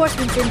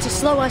reinforcements in to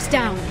slow us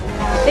down.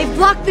 They've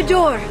blocked the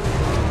door!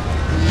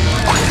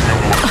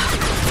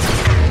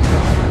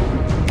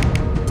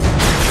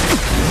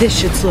 This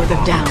should slow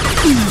them down.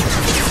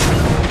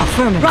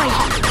 Affirmative. Right!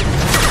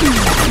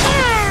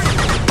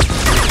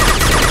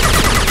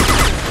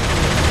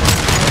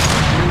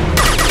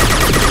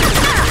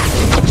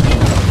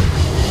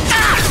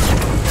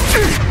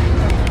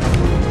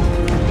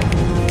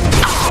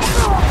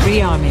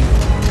 Rearming.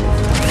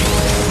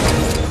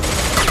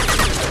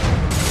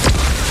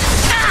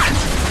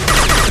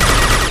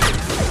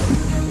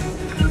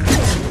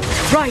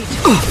 Right!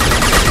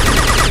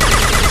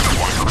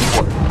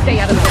 Stay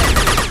out of the way.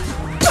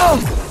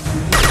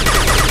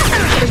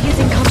 They're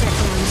using combat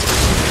zones.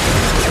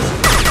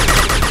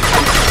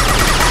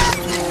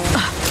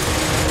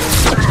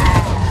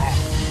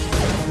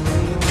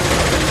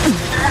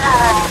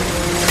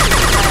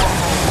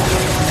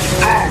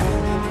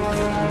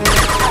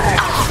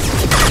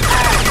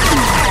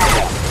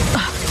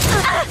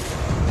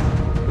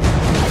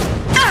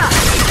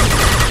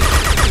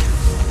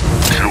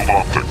 Shield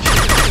optics.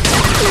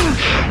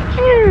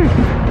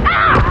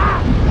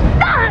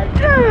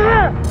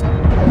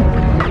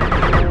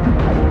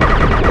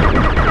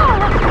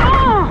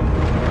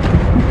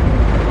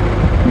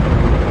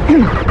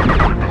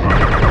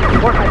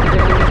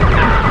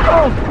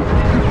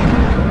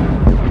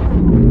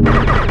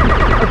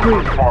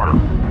 Agreed. Fire.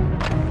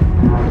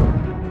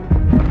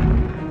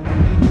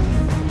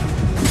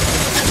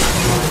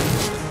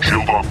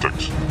 Shield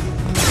optics.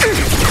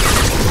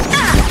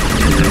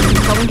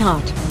 Going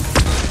hot.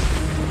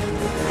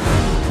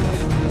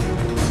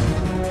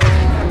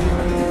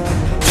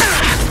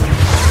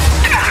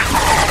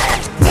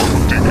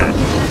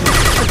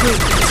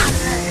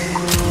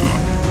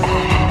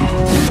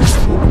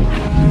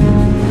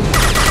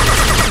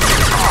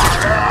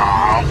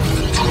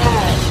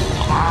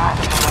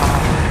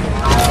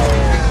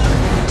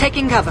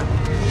 Taking cover.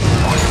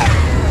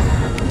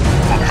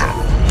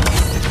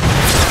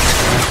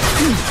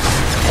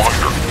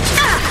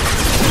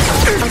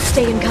 I'll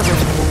stay in cover.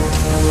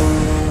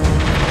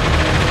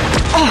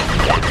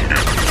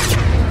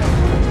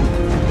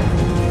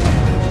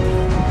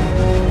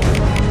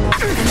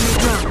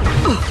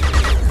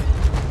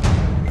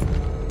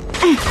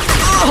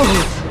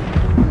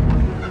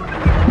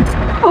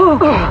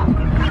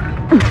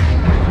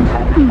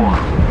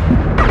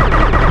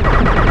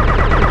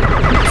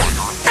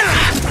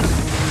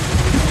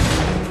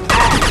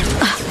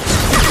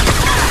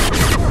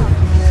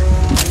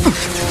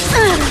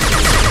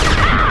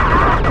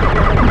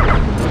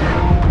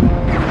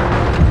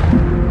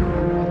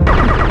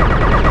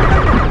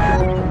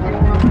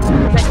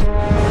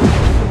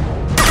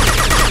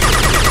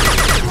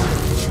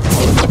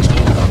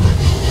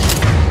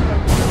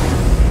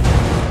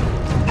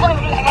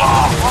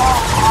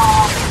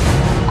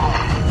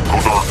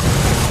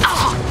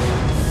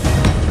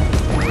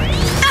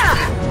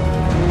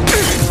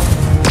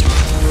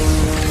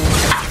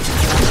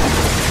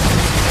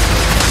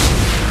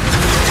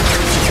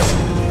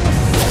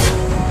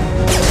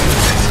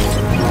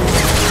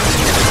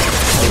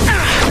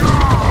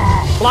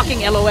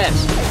 Clocking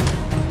LOS.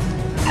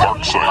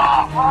 Dark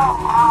sight.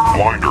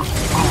 Blinder.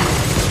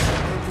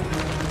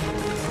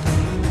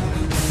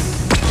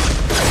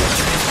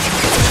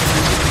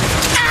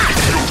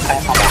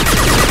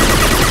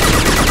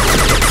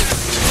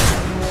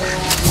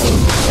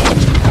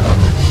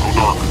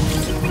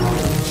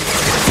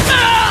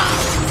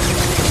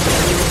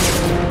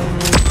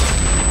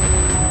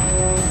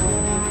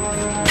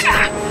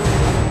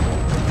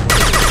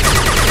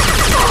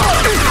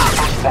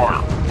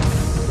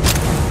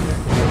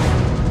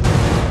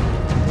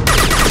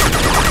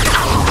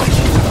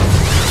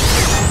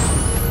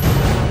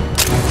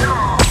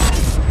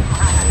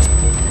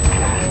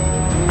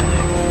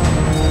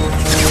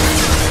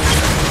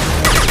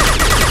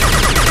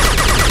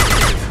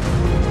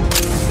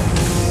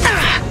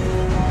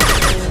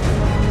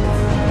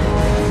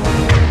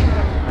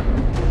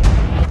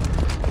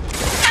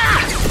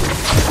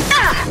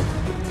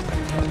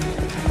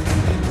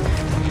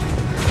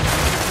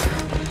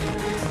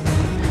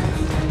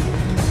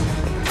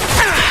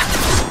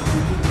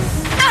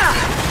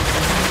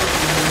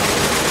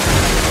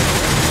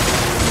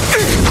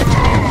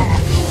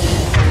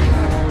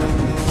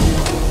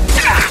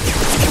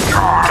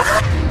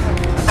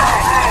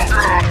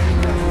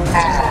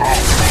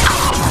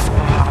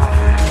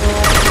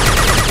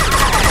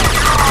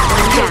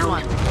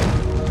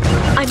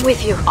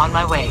 With you. On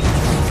my way.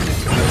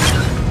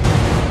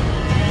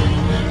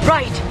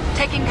 Right.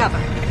 Taking cover.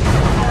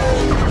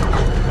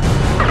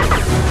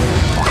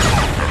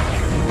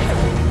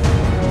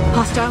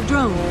 Hostile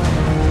drone.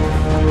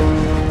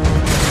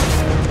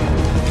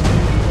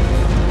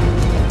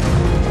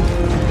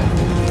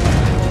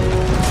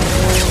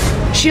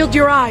 Shield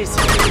your eyes.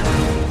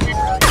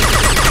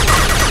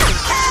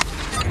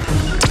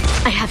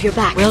 I have your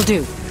back. Will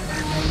do.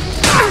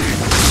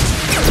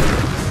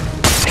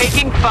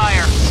 Taking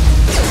fire.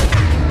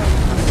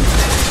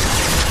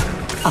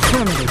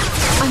 Affirmative.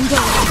 I'm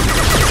going.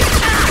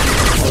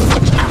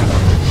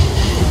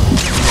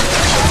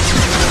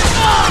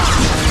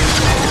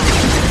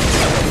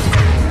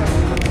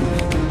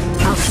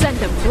 I'll send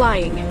them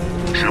flying.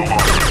 Shield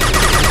up.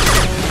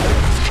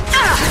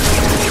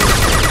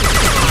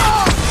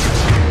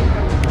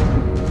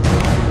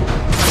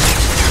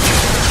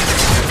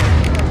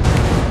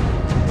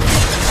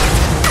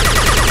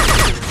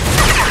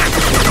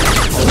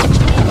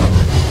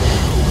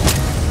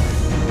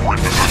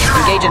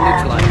 Engage and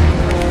neutralize.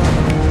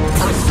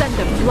 I'll send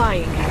them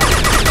flying.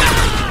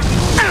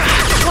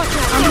 Watch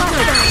out, I'm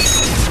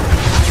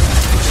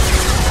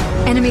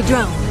enemy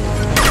drone.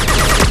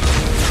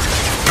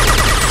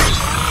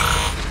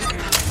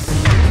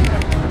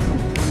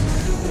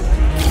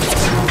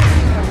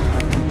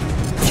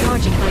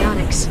 Charging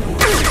bionics.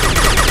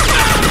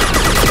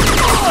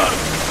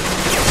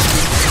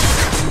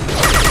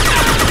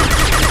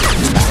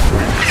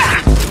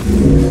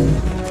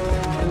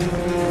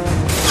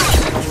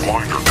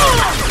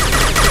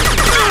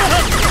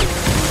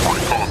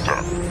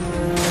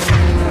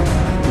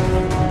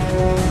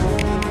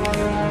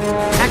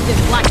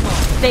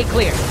 Stay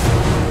clear.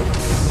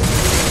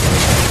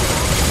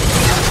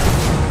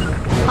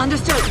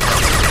 Understood.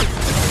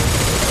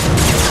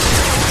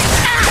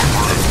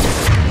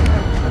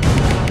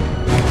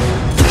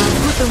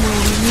 Put them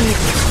where we need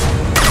them.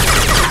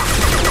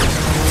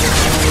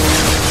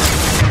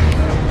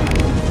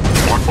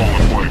 Black ball in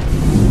play.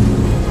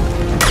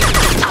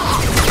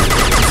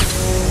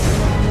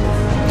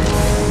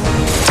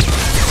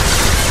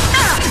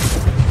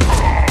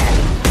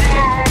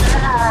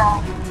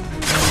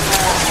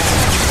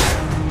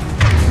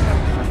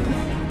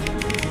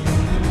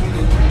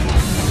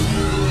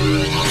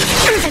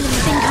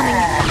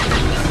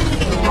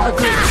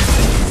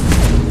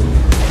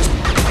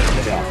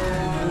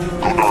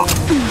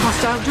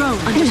 Hostile drone.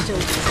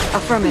 Understood.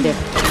 Affirmative.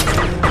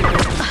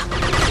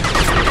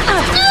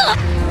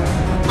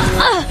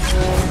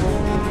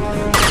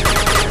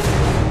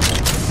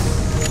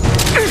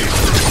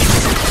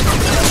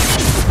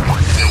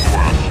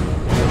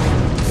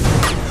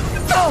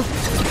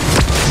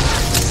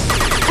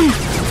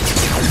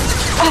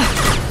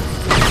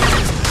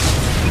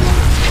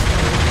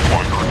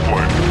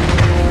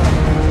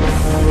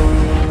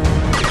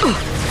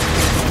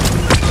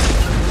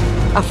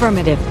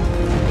 Affirmative.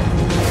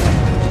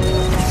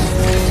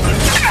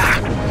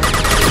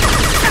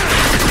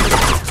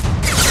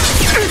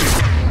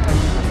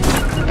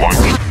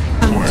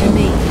 Come to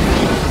me.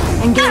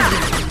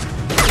 Engaging.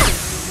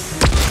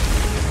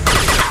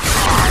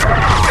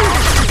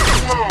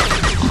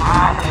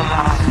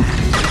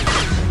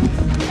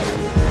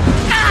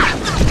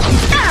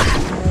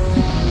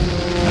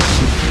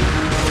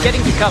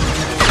 Getting to cover.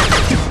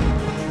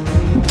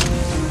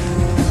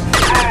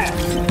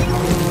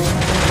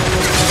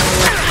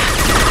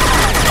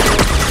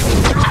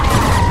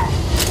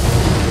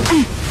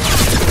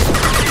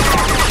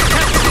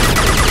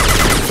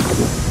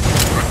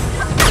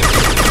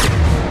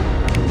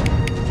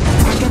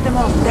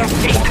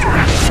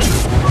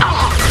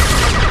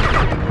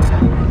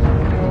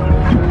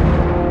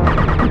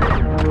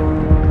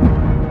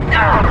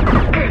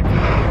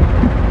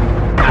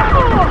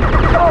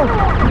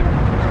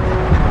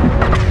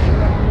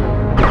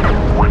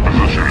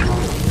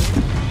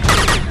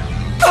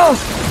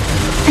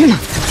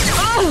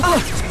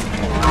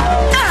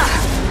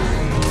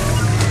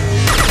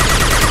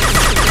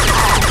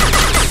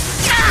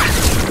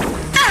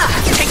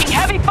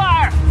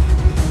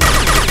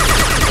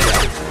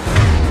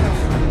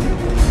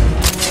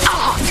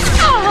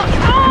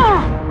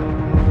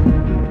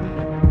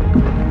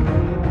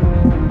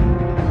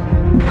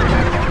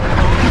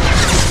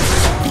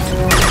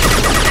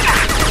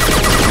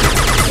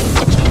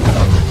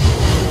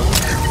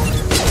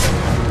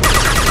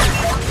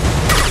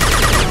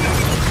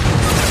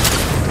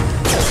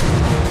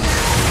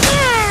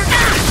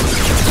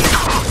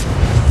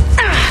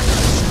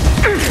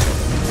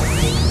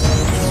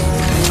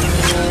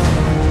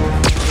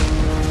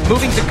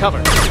 Moving to cover.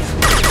 Go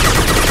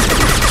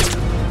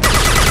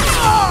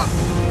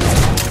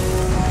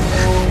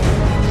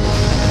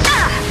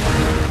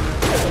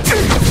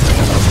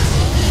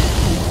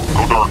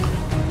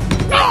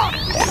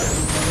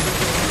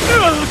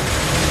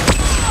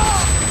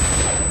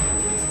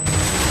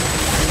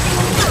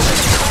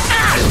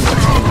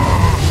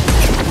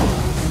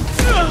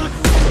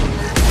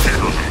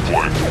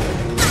dark.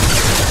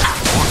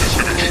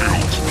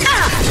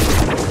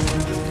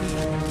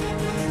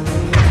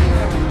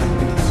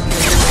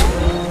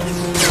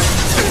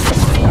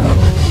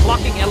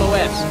 Blocking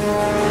LOS.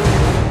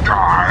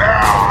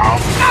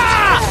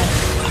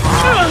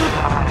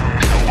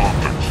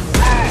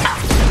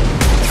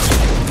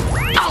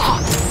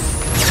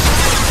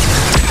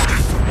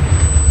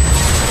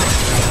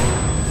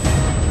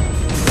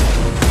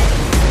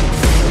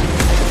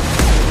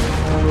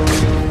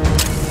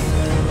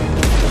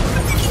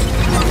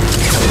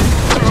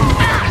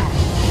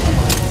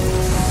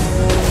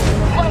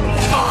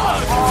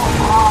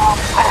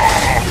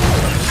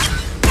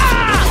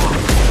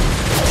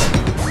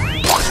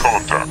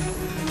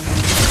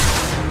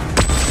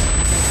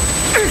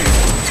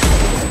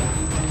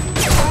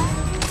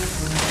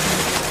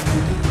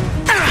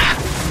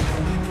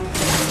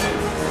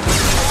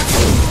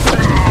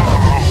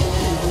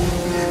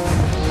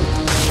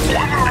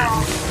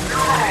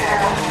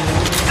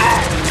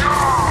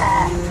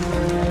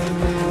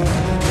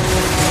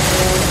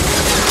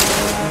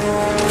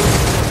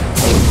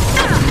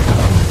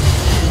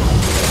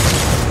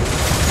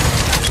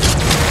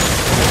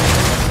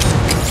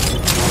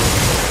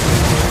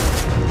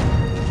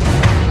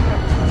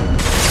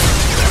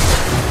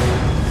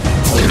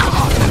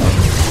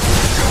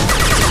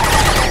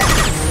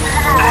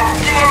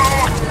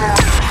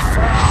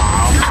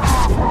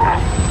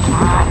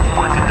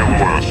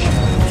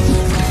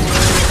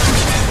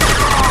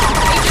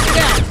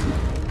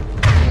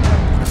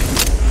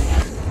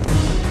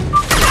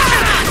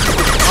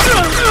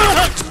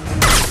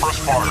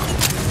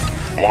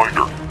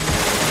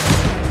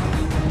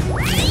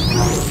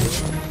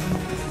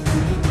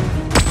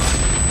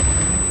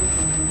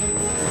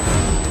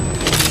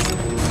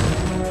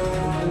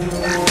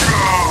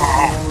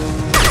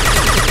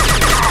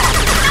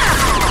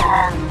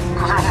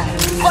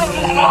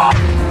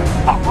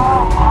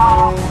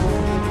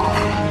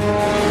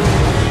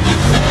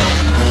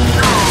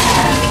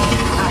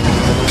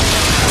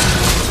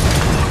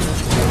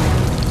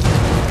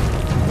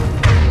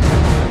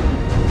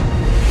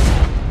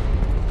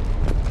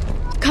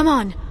 Come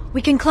on,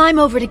 we can climb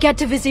over to get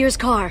to Vazir's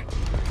car.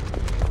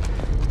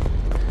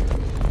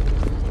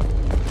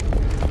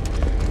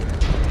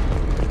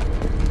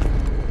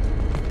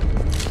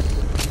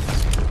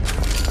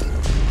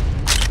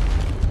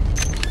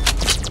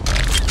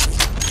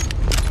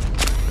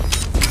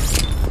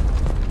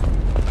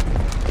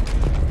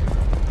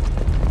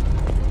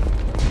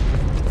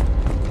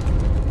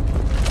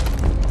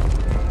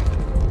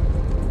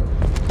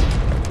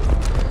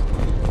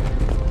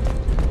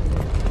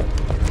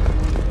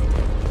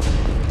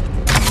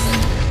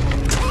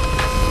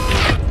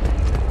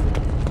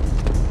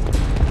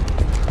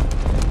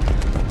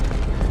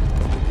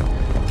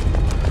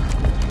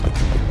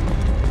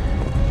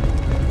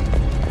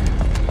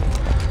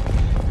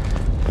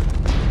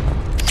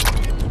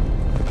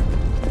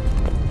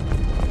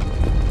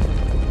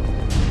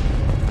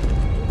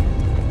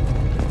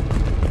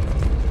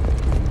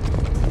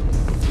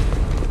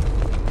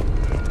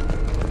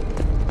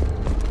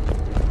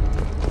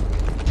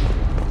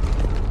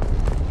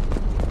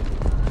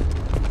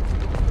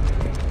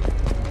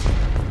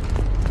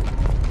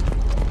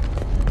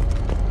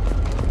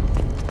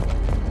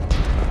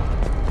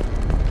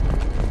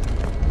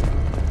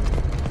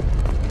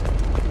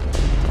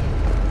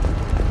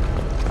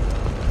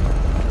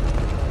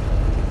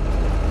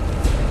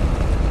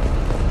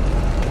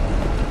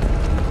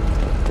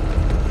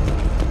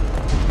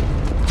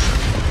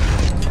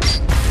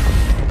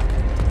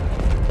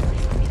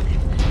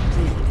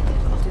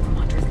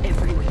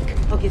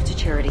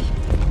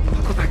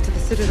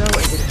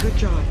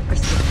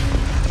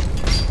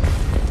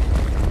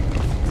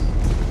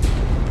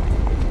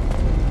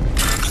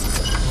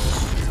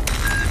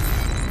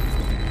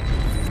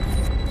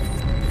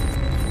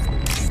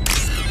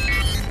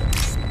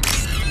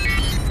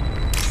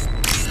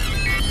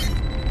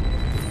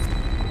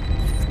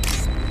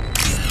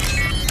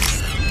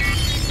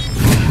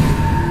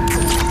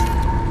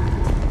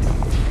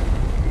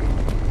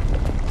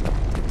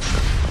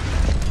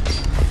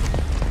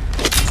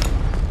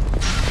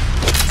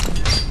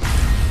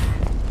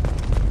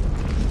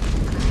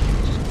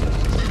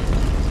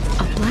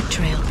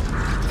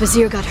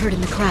 Vazir got hurt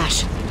in the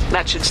crash.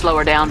 That should slow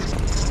her down.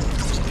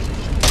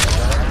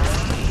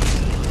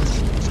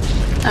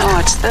 Oh,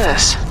 what's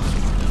this?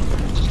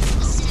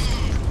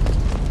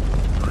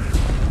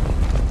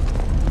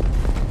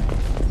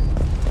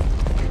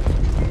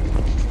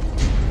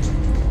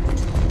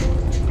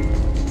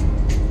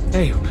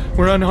 Hey,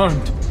 we're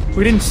unarmed.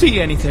 We didn't see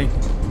anything.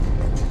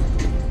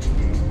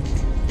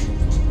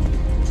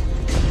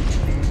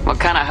 What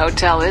kind of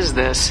hotel is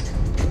this?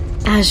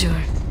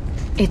 Azure.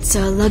 It's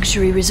a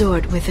luxury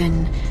resort with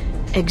an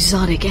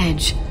exotic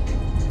edge.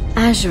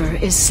 Azure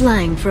is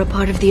slang for a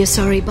part of the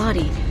Asari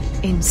body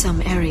in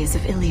some areas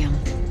of Ilium.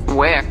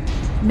 Where?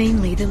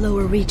 Mainly the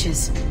lower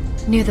reaches,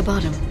 near the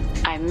bottom.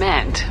 I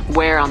meant,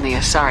 where on the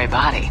Asari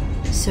body?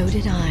 So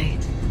did I.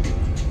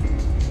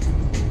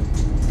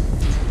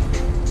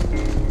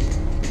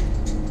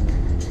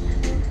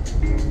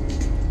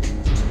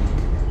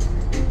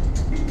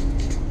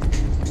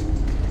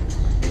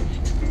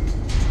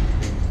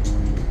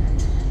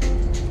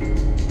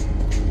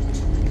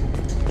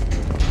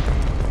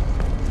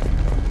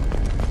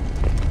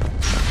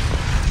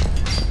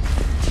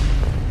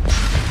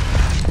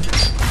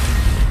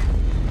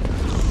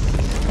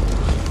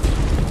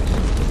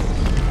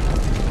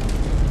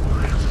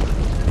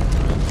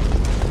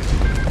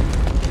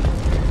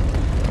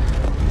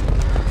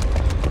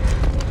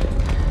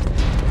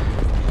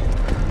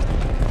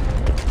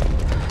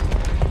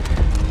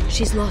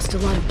 She's lost a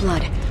lot of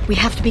blood. We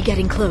have to be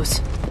getting close.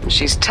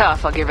 She's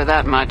tough, I'll give her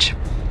that much.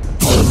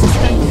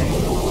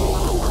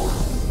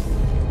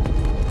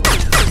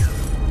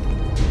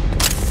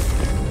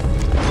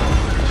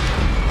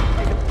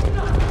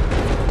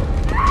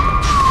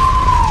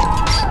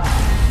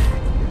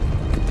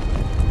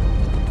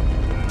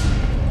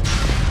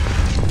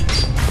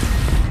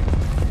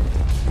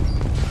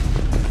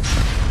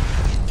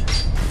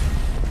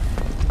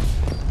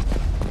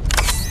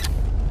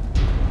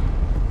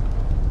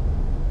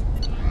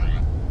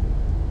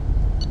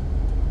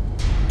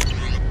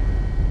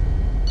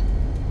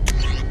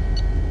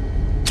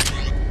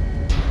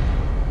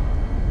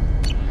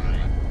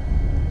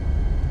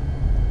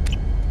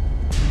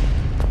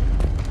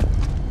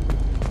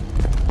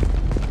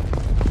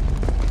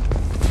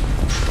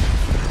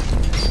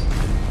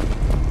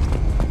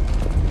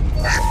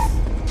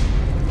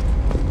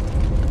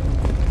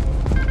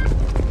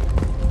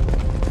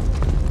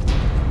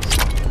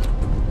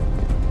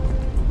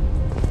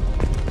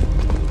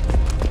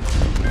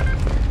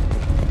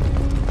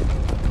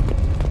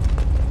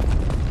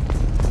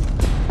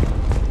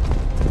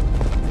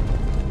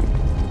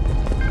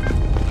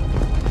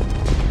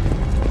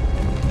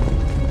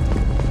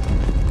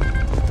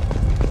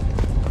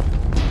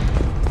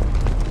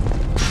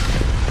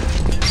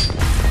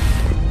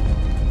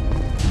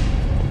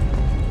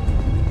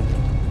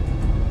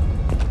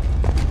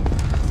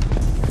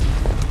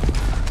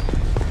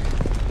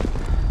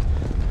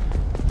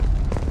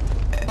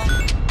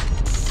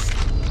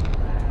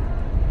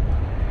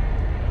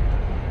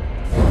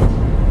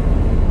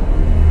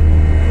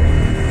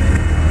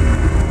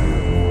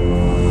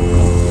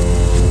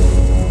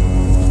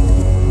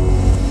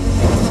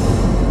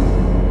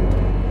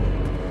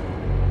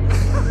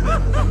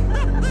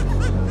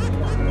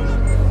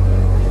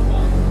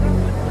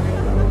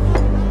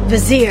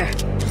 Vazir,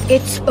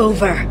 it's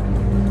over.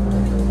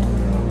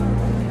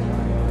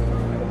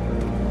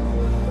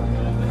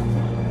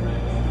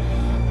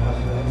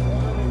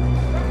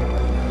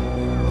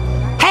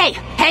 Hey!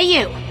 Hey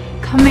you!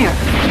 Come here.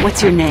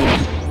 What's your name?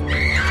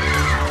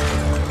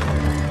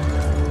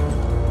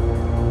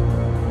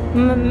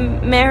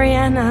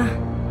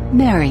 Mariana.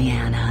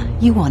 Mariana,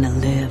 you want to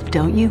live,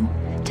 don't you?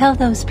 Tell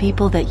those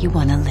people that you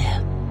want to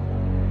live.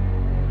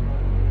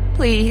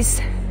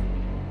 Please.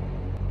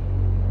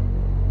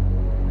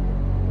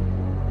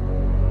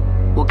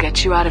 We'll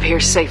get you out of here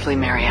safely,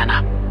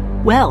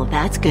 Mariana. Well,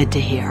 that's good to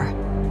hear.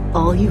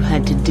 All you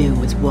had to do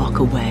was walk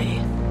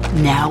away.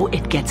 Now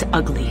it gets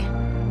ugly.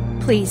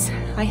 Please,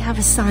 I have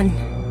a son.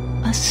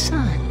 A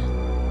son?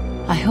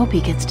 I hope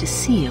he gets to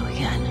see you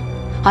again.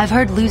 I've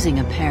heard losing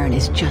a parent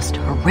is just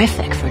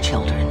horrific for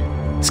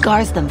children.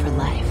 Scars them for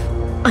life.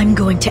 I'm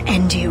going to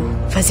end you,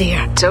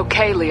 Vazir. It's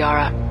okay,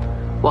 Liara.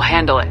 We'll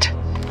handle it.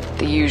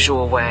 The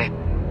usual way.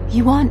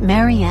 You want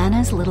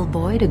Mariana's little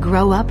boy to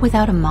grow up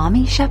without a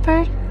mommy,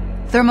 Shepard?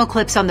 Thermal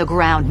clips on the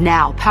ground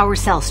now. Power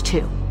cells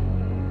too.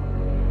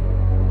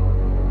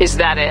 Is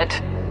that it?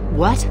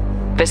 What?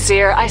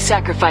 Vazir, I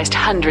sacrificed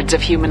hundreds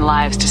of human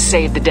lives to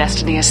save the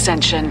Destiny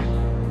Ascension.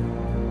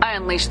 I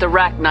unleashed the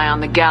Rachni on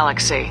the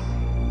galaxy.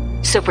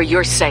 So for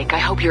your sake, I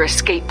hope your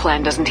escape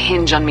plan doesn't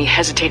hinge on me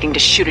hesitating to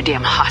shoot a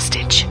damn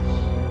hostage.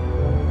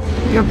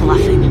 You're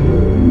bluffing.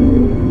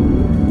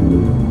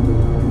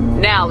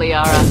 Now,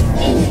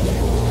 Liara.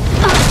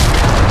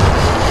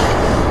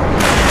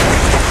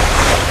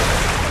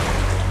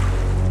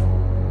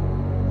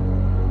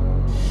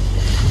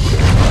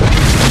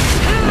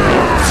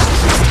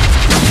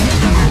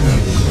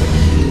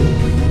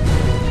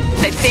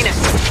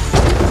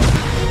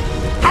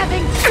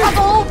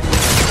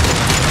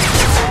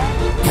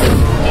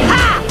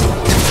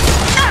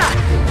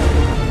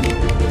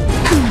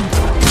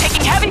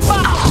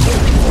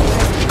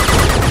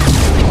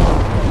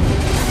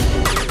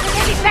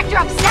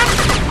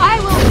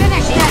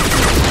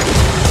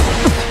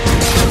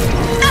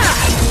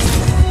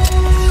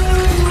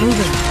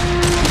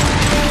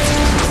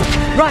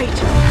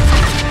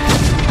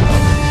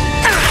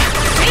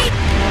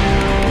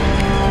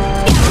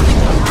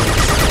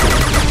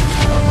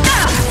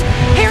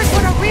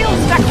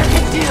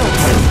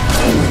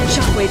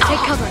 Shockwave, take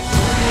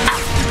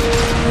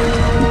cover.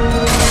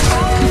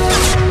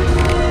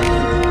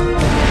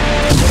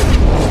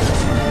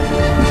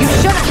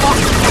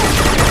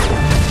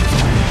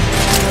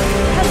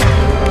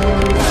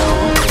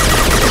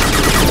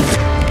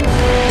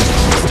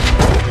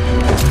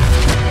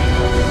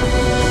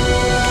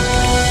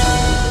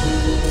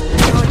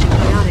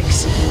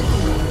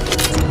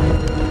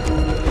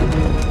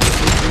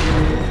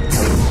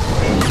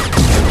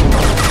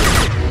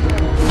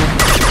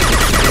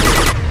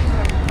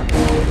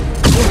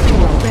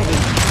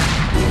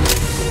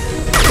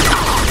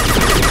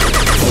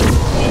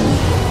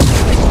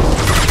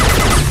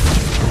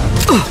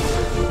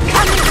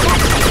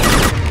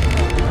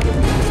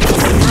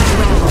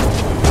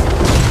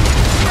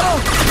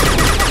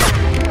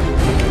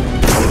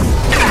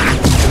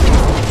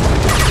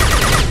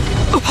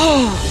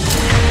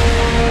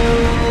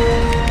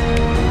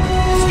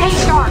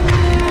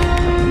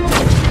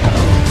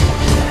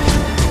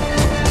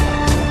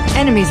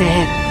 Enemies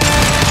ahead.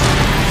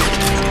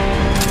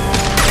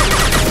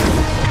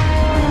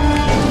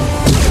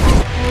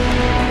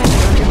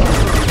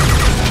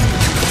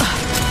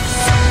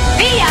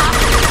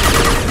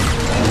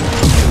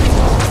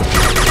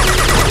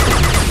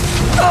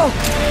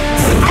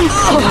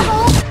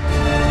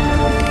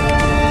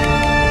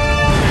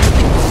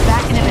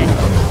 Back in a minute.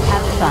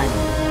 Have fun.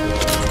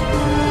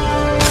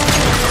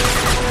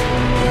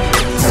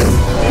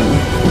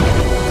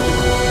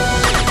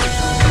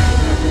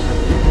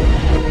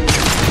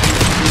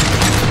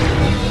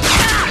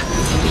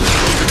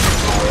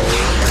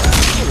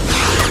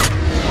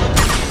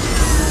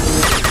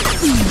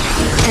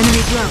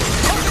 Enemy drone.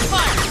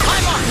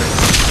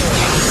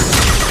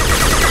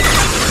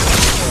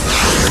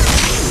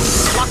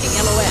 Blocking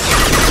LOS.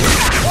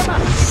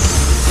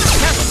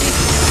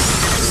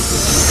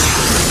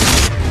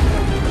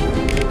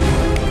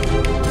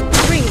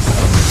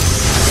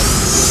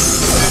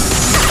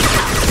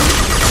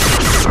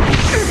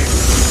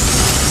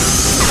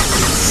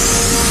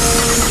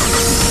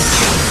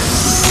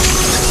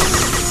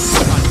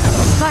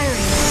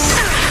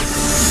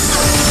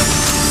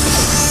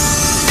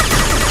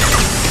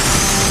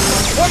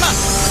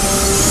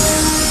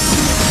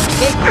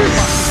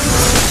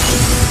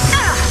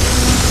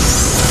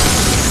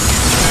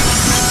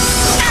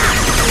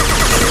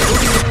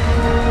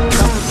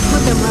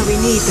 Put them where we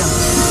need them.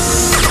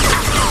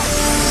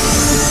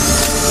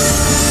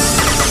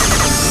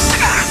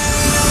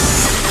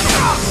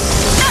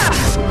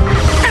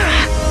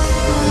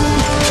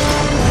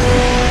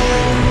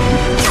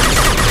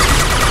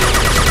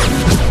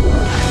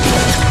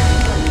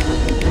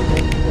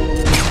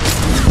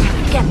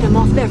 Get them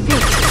off their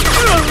feet.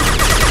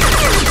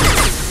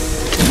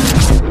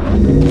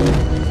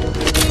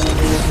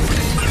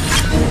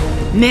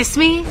 Miss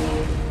me?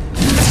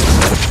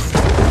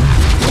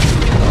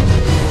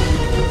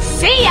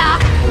 See ya!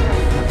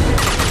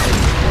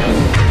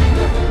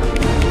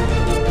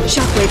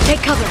 Shockwave,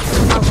 take cover.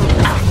 I'll hold it.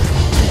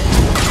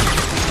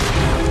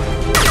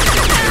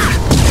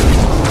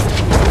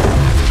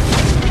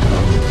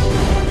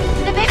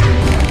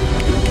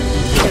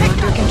 They're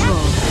under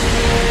control.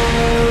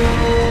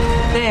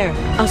 There.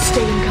 I'll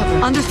stay in cover.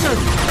 Understood.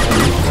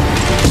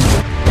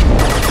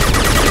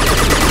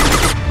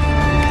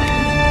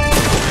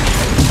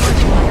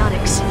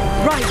 Antibiotics.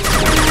 Right.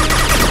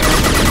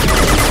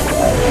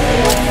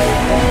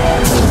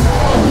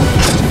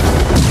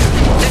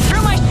 They're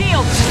through my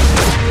shield!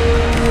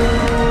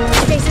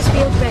 Stasis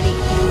field ready.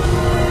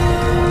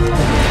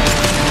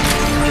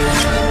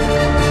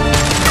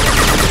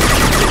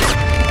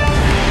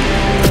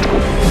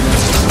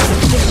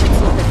 This should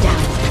slow them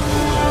down.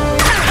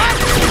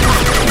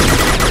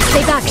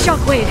 Stay back,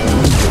 Shockwave.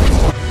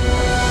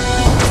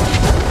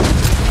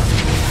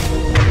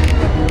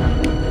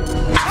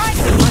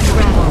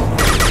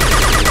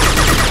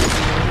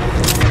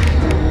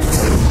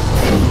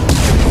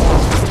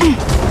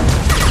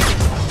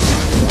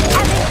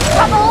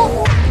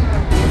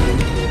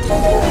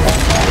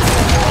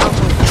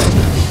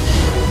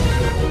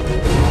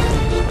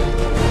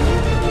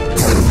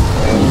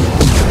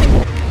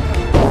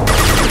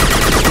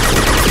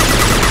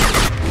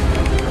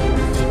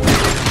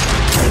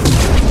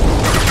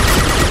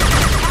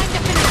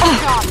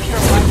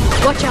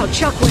 Watch out,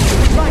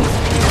 Shockwave. Right.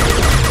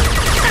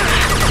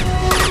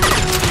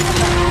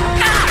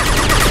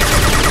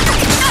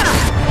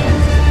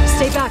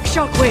 Stay back,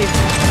 Shockwave.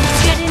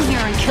 Get in here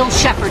and kill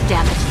Shepard,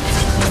 damn it.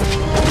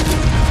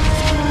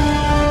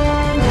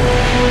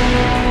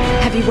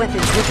 Heavy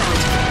weapons, look out.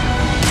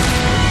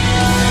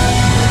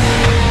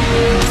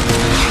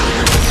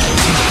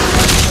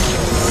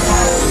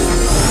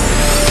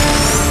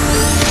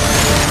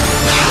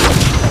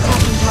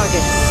 Attacking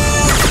target.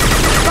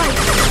 Right.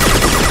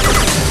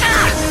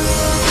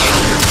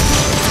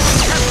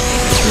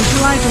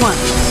 Neutralize one.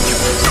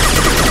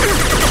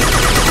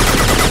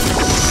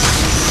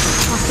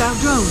 Hostile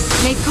drone.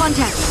 Made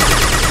contact.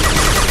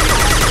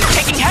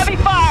 Taking heavy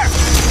fire!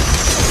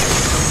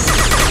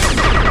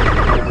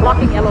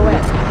 Blocking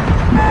LOS.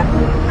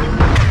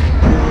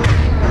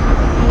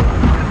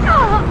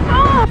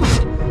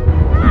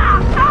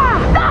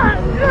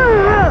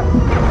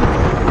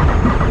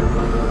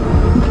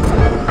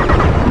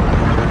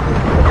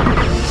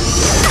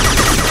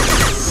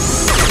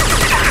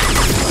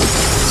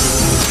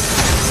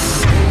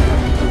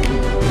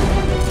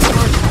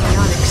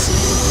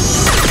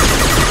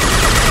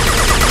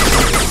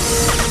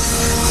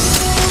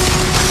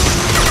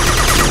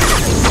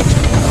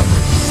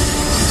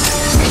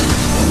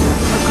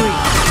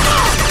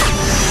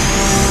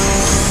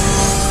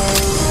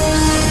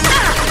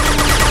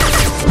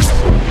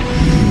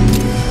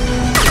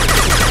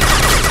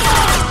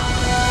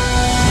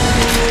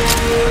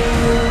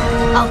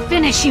 I'll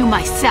finish you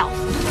myself.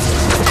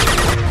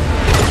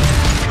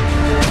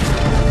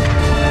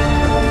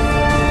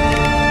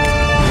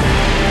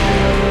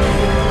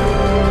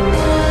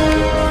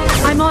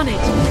 I'm on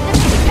it.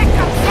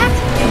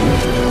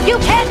 You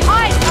can't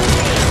hide from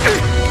me.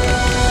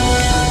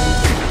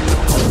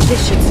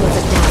 This should slow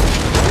them down.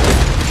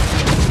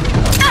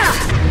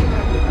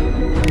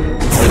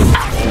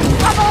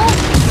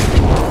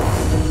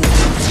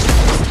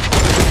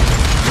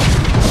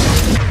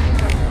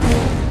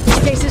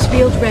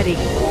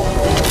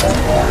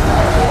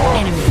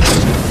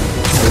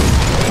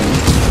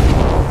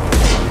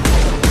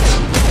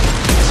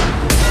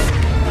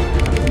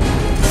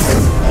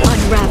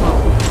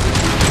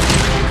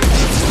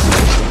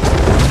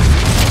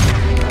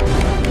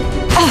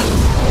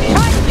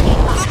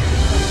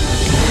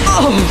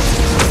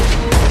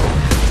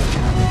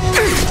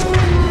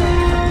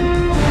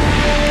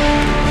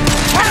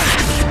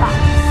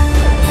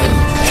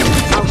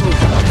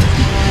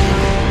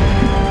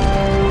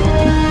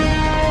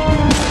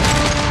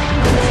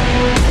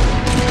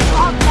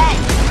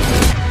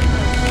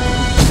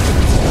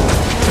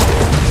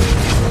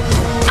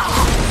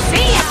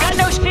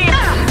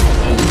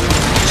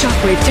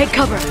 Take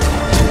cover. You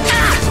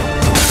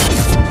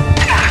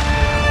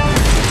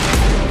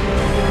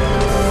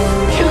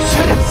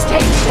should have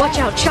stayed. Watch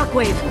out,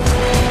 shockwave.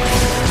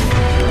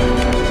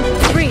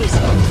 Freeze.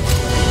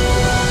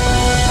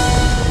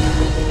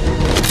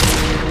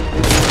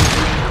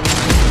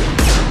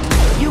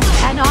 You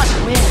cannot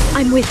win.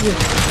 I'm with you.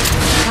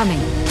 Coming.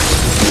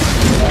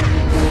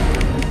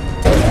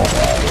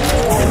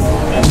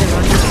 They're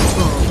under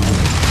control.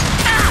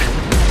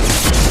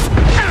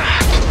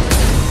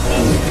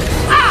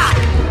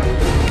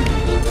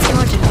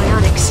 Charging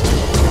bionics.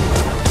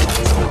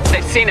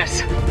 They've seen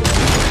us.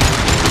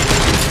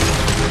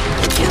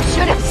 You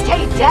should have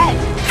stayed dead.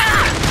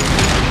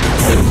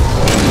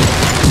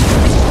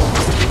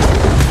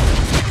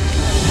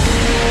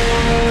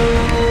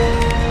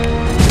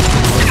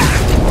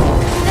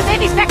 The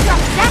baby Spectre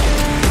set.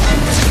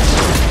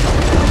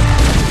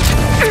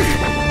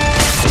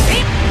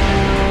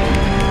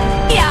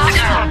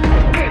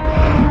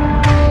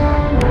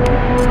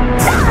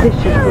 This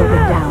should slow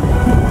them down.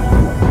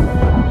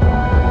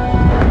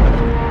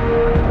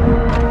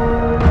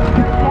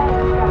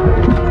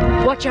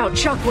 Watch out,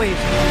 shockwave.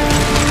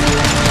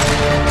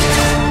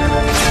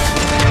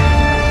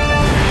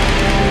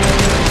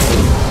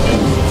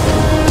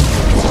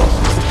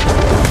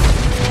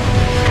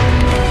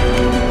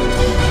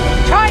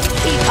 Try to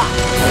keep up.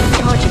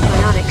 Charging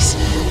bionics.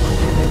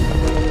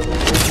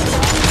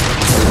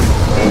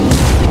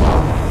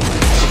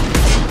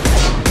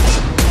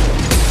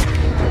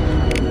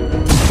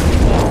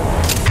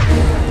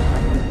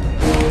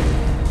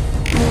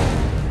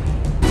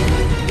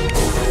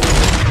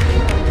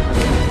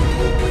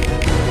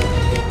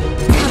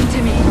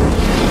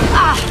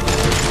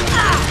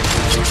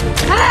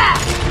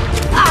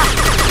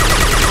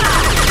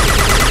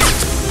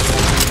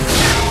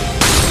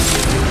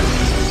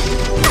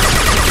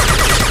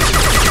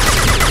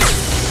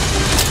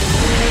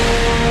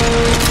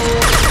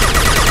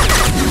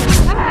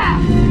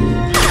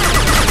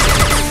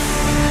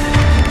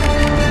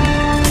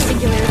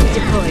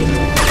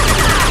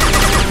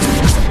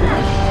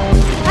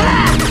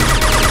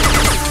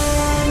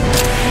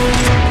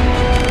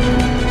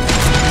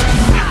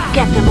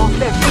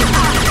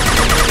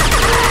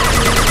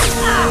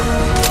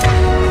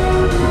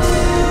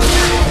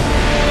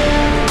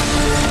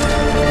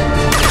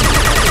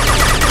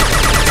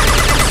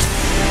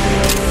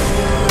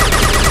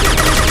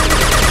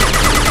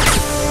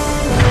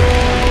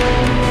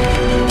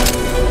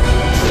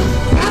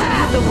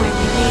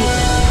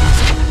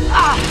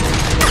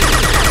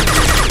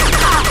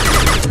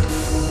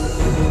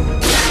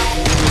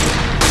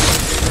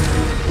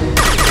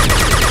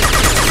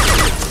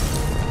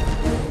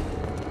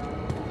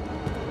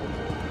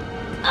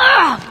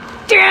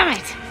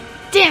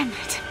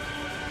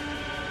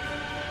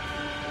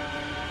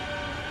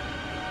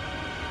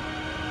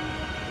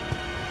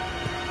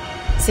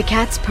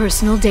 Cat's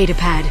personal data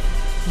pad.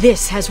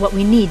 This has what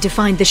we need to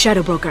find the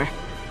Shadow Broker.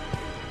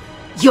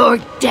 You're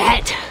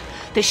dead.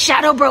 The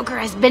Shadow Broker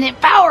has been in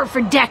power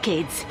for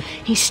decades.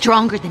 He's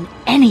stronger than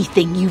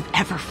anything you've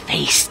ever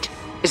faced.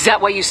 Is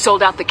that why you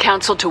sold out the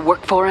Council to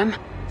work for him?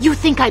 You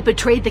think I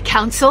betrayed the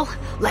Council?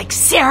 Like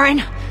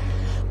Saren?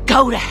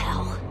 Go to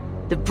hell.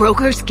 The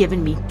Broker's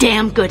given me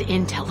damn good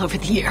intel over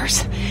the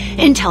years.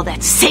 Intel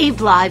that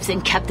saved lives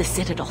and kept the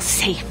Citadel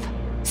safe.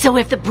 So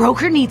if the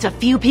Broker needs a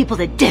few people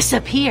to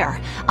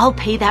disappear, I'll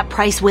pay that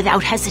price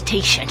without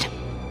hesitation.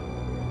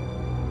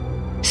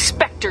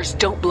 Spectres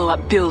don't blow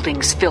up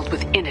buildings filled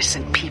with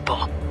innocent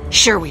people.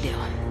 Sure we do.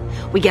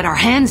 We get our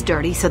hands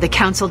dirty so the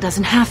Council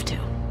doesn't have to.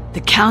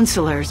 The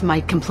Councilors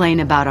might complain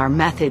about our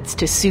methods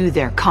to soothe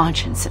their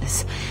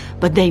consciences,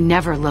 but they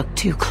never look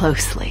too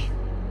closely.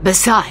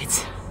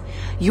 Besides,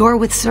 you're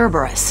with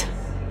Cerberus.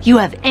 You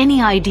have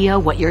any idea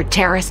what your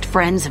terrorist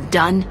friends have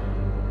done?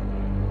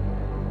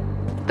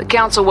 The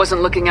Council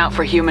wasn't looking out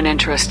for human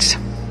interests.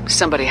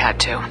 Somebody had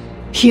to.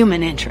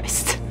 Human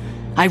interests?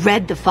 I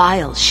read the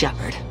files,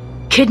 Shepard.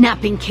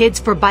 Kidnapping kids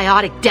for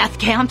biotic death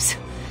camps?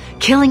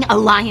 Killing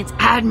Alliance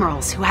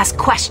admirals who ask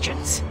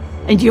questions.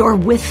 And you're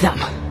with them.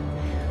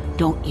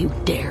 Don't you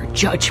dare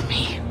judge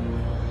me.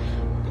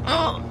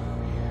 Oh,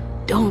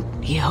 don't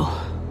you?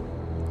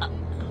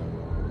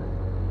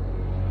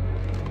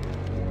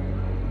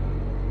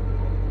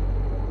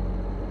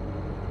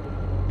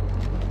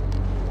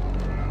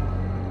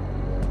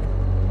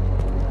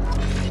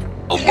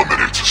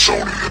 Eliminate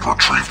Sony and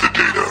retrieve the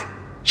data.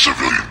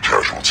 Civilian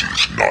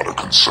casualties not a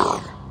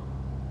concern.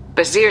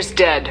 Vazir's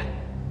dead.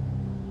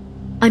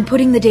 I'm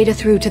putting the data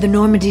through to the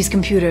Normandy's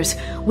computers.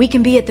 We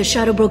can be at the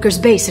Shadow Broker's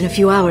base in a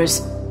few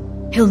hours.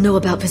 He'll know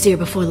about Vazir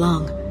before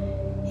long.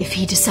 If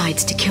he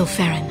decides to kill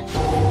Farron.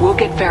 We'll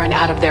get Farron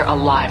out of there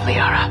alive,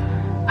 Liara.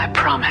 I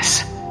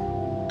promise.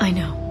 I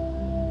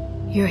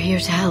know. You're here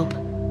to help.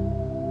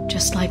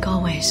 Just like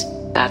always.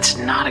 That's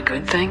not a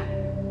good thing?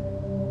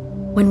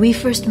 When we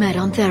first met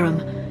on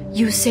Therum,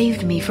 you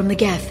saved me from the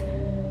Geth.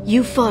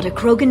 You fought a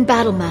Krogan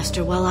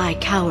battlemaster while I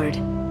cowered.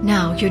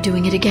 Now you're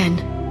doing it again.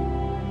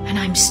 And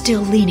I'm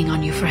still leaning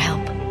on you for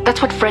help.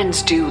 That's what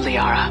friends do,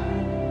 Liara.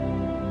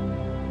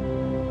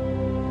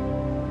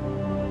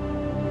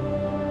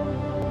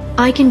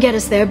 I can get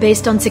us there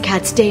based on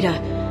Sakat's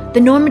data. The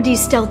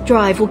Normandy's stealth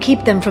drive will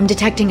keep them from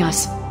detecting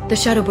us. The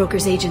Shadow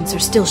Broker's agents are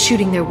still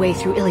shooting their way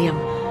through Ilium.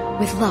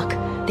 With luck,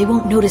 they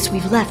won't notice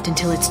we've left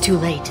until it's too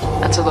late.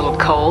 That's a little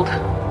cold.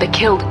 They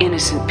killed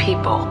innocent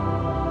people.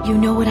 You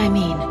know what I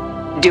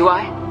mean. Do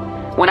I?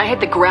 When I hit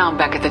the ground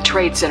back at the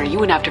trade center, you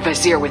went after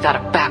Vazir without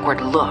a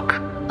backward look.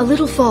 A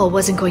little fall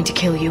wasn't going to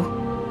kill you.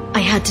 I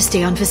had to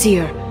stay on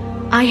Vazir.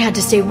 I had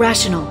to stay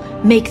rational,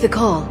 make the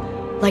call,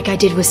 like I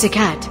did with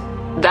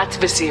Sakat. That's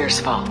Vazir's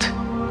fault,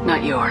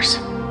 not yours.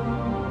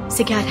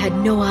 Sakat had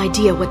no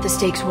idea what the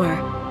stakes were.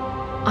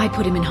 I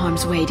put him in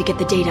harm's way to get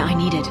the data I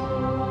needed.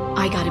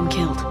 I got him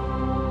killed.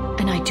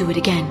 And I'd do it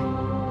again.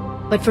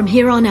 But from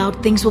here on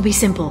out, things will be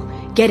simple.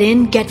 Get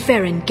in, get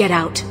Farron, get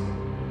out.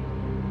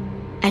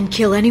 And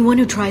kill anyone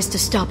who tries to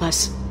stop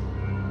us.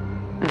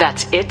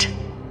 That's it?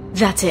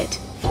 That's it.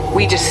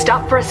 We just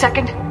stop for a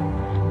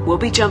second? We'll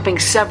be jumping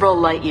several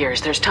light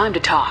years. There's time to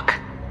talk.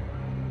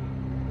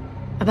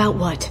 About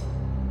what?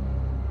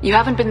 You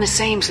haven't been the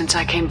same since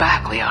I came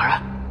back,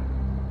 Liara.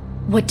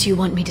 What do you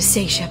want me to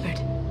say, Shepard?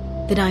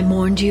 That I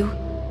mourned you?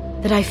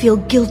 That I feel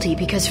guilty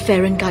because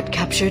Farron got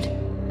captured?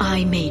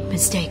 I made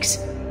mistakes.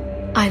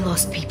 I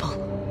lost people.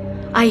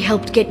 I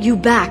helped get you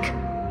back.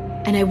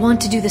 And I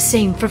want to do the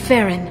same for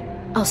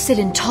Farron. I'll sit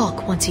and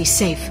talk once he's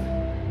safe.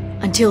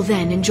 Until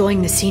then,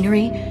 enjoying the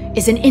scenery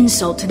is an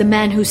insult to the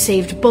man who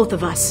saved both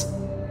of us.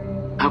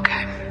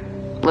 Okay.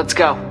 Let's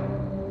go.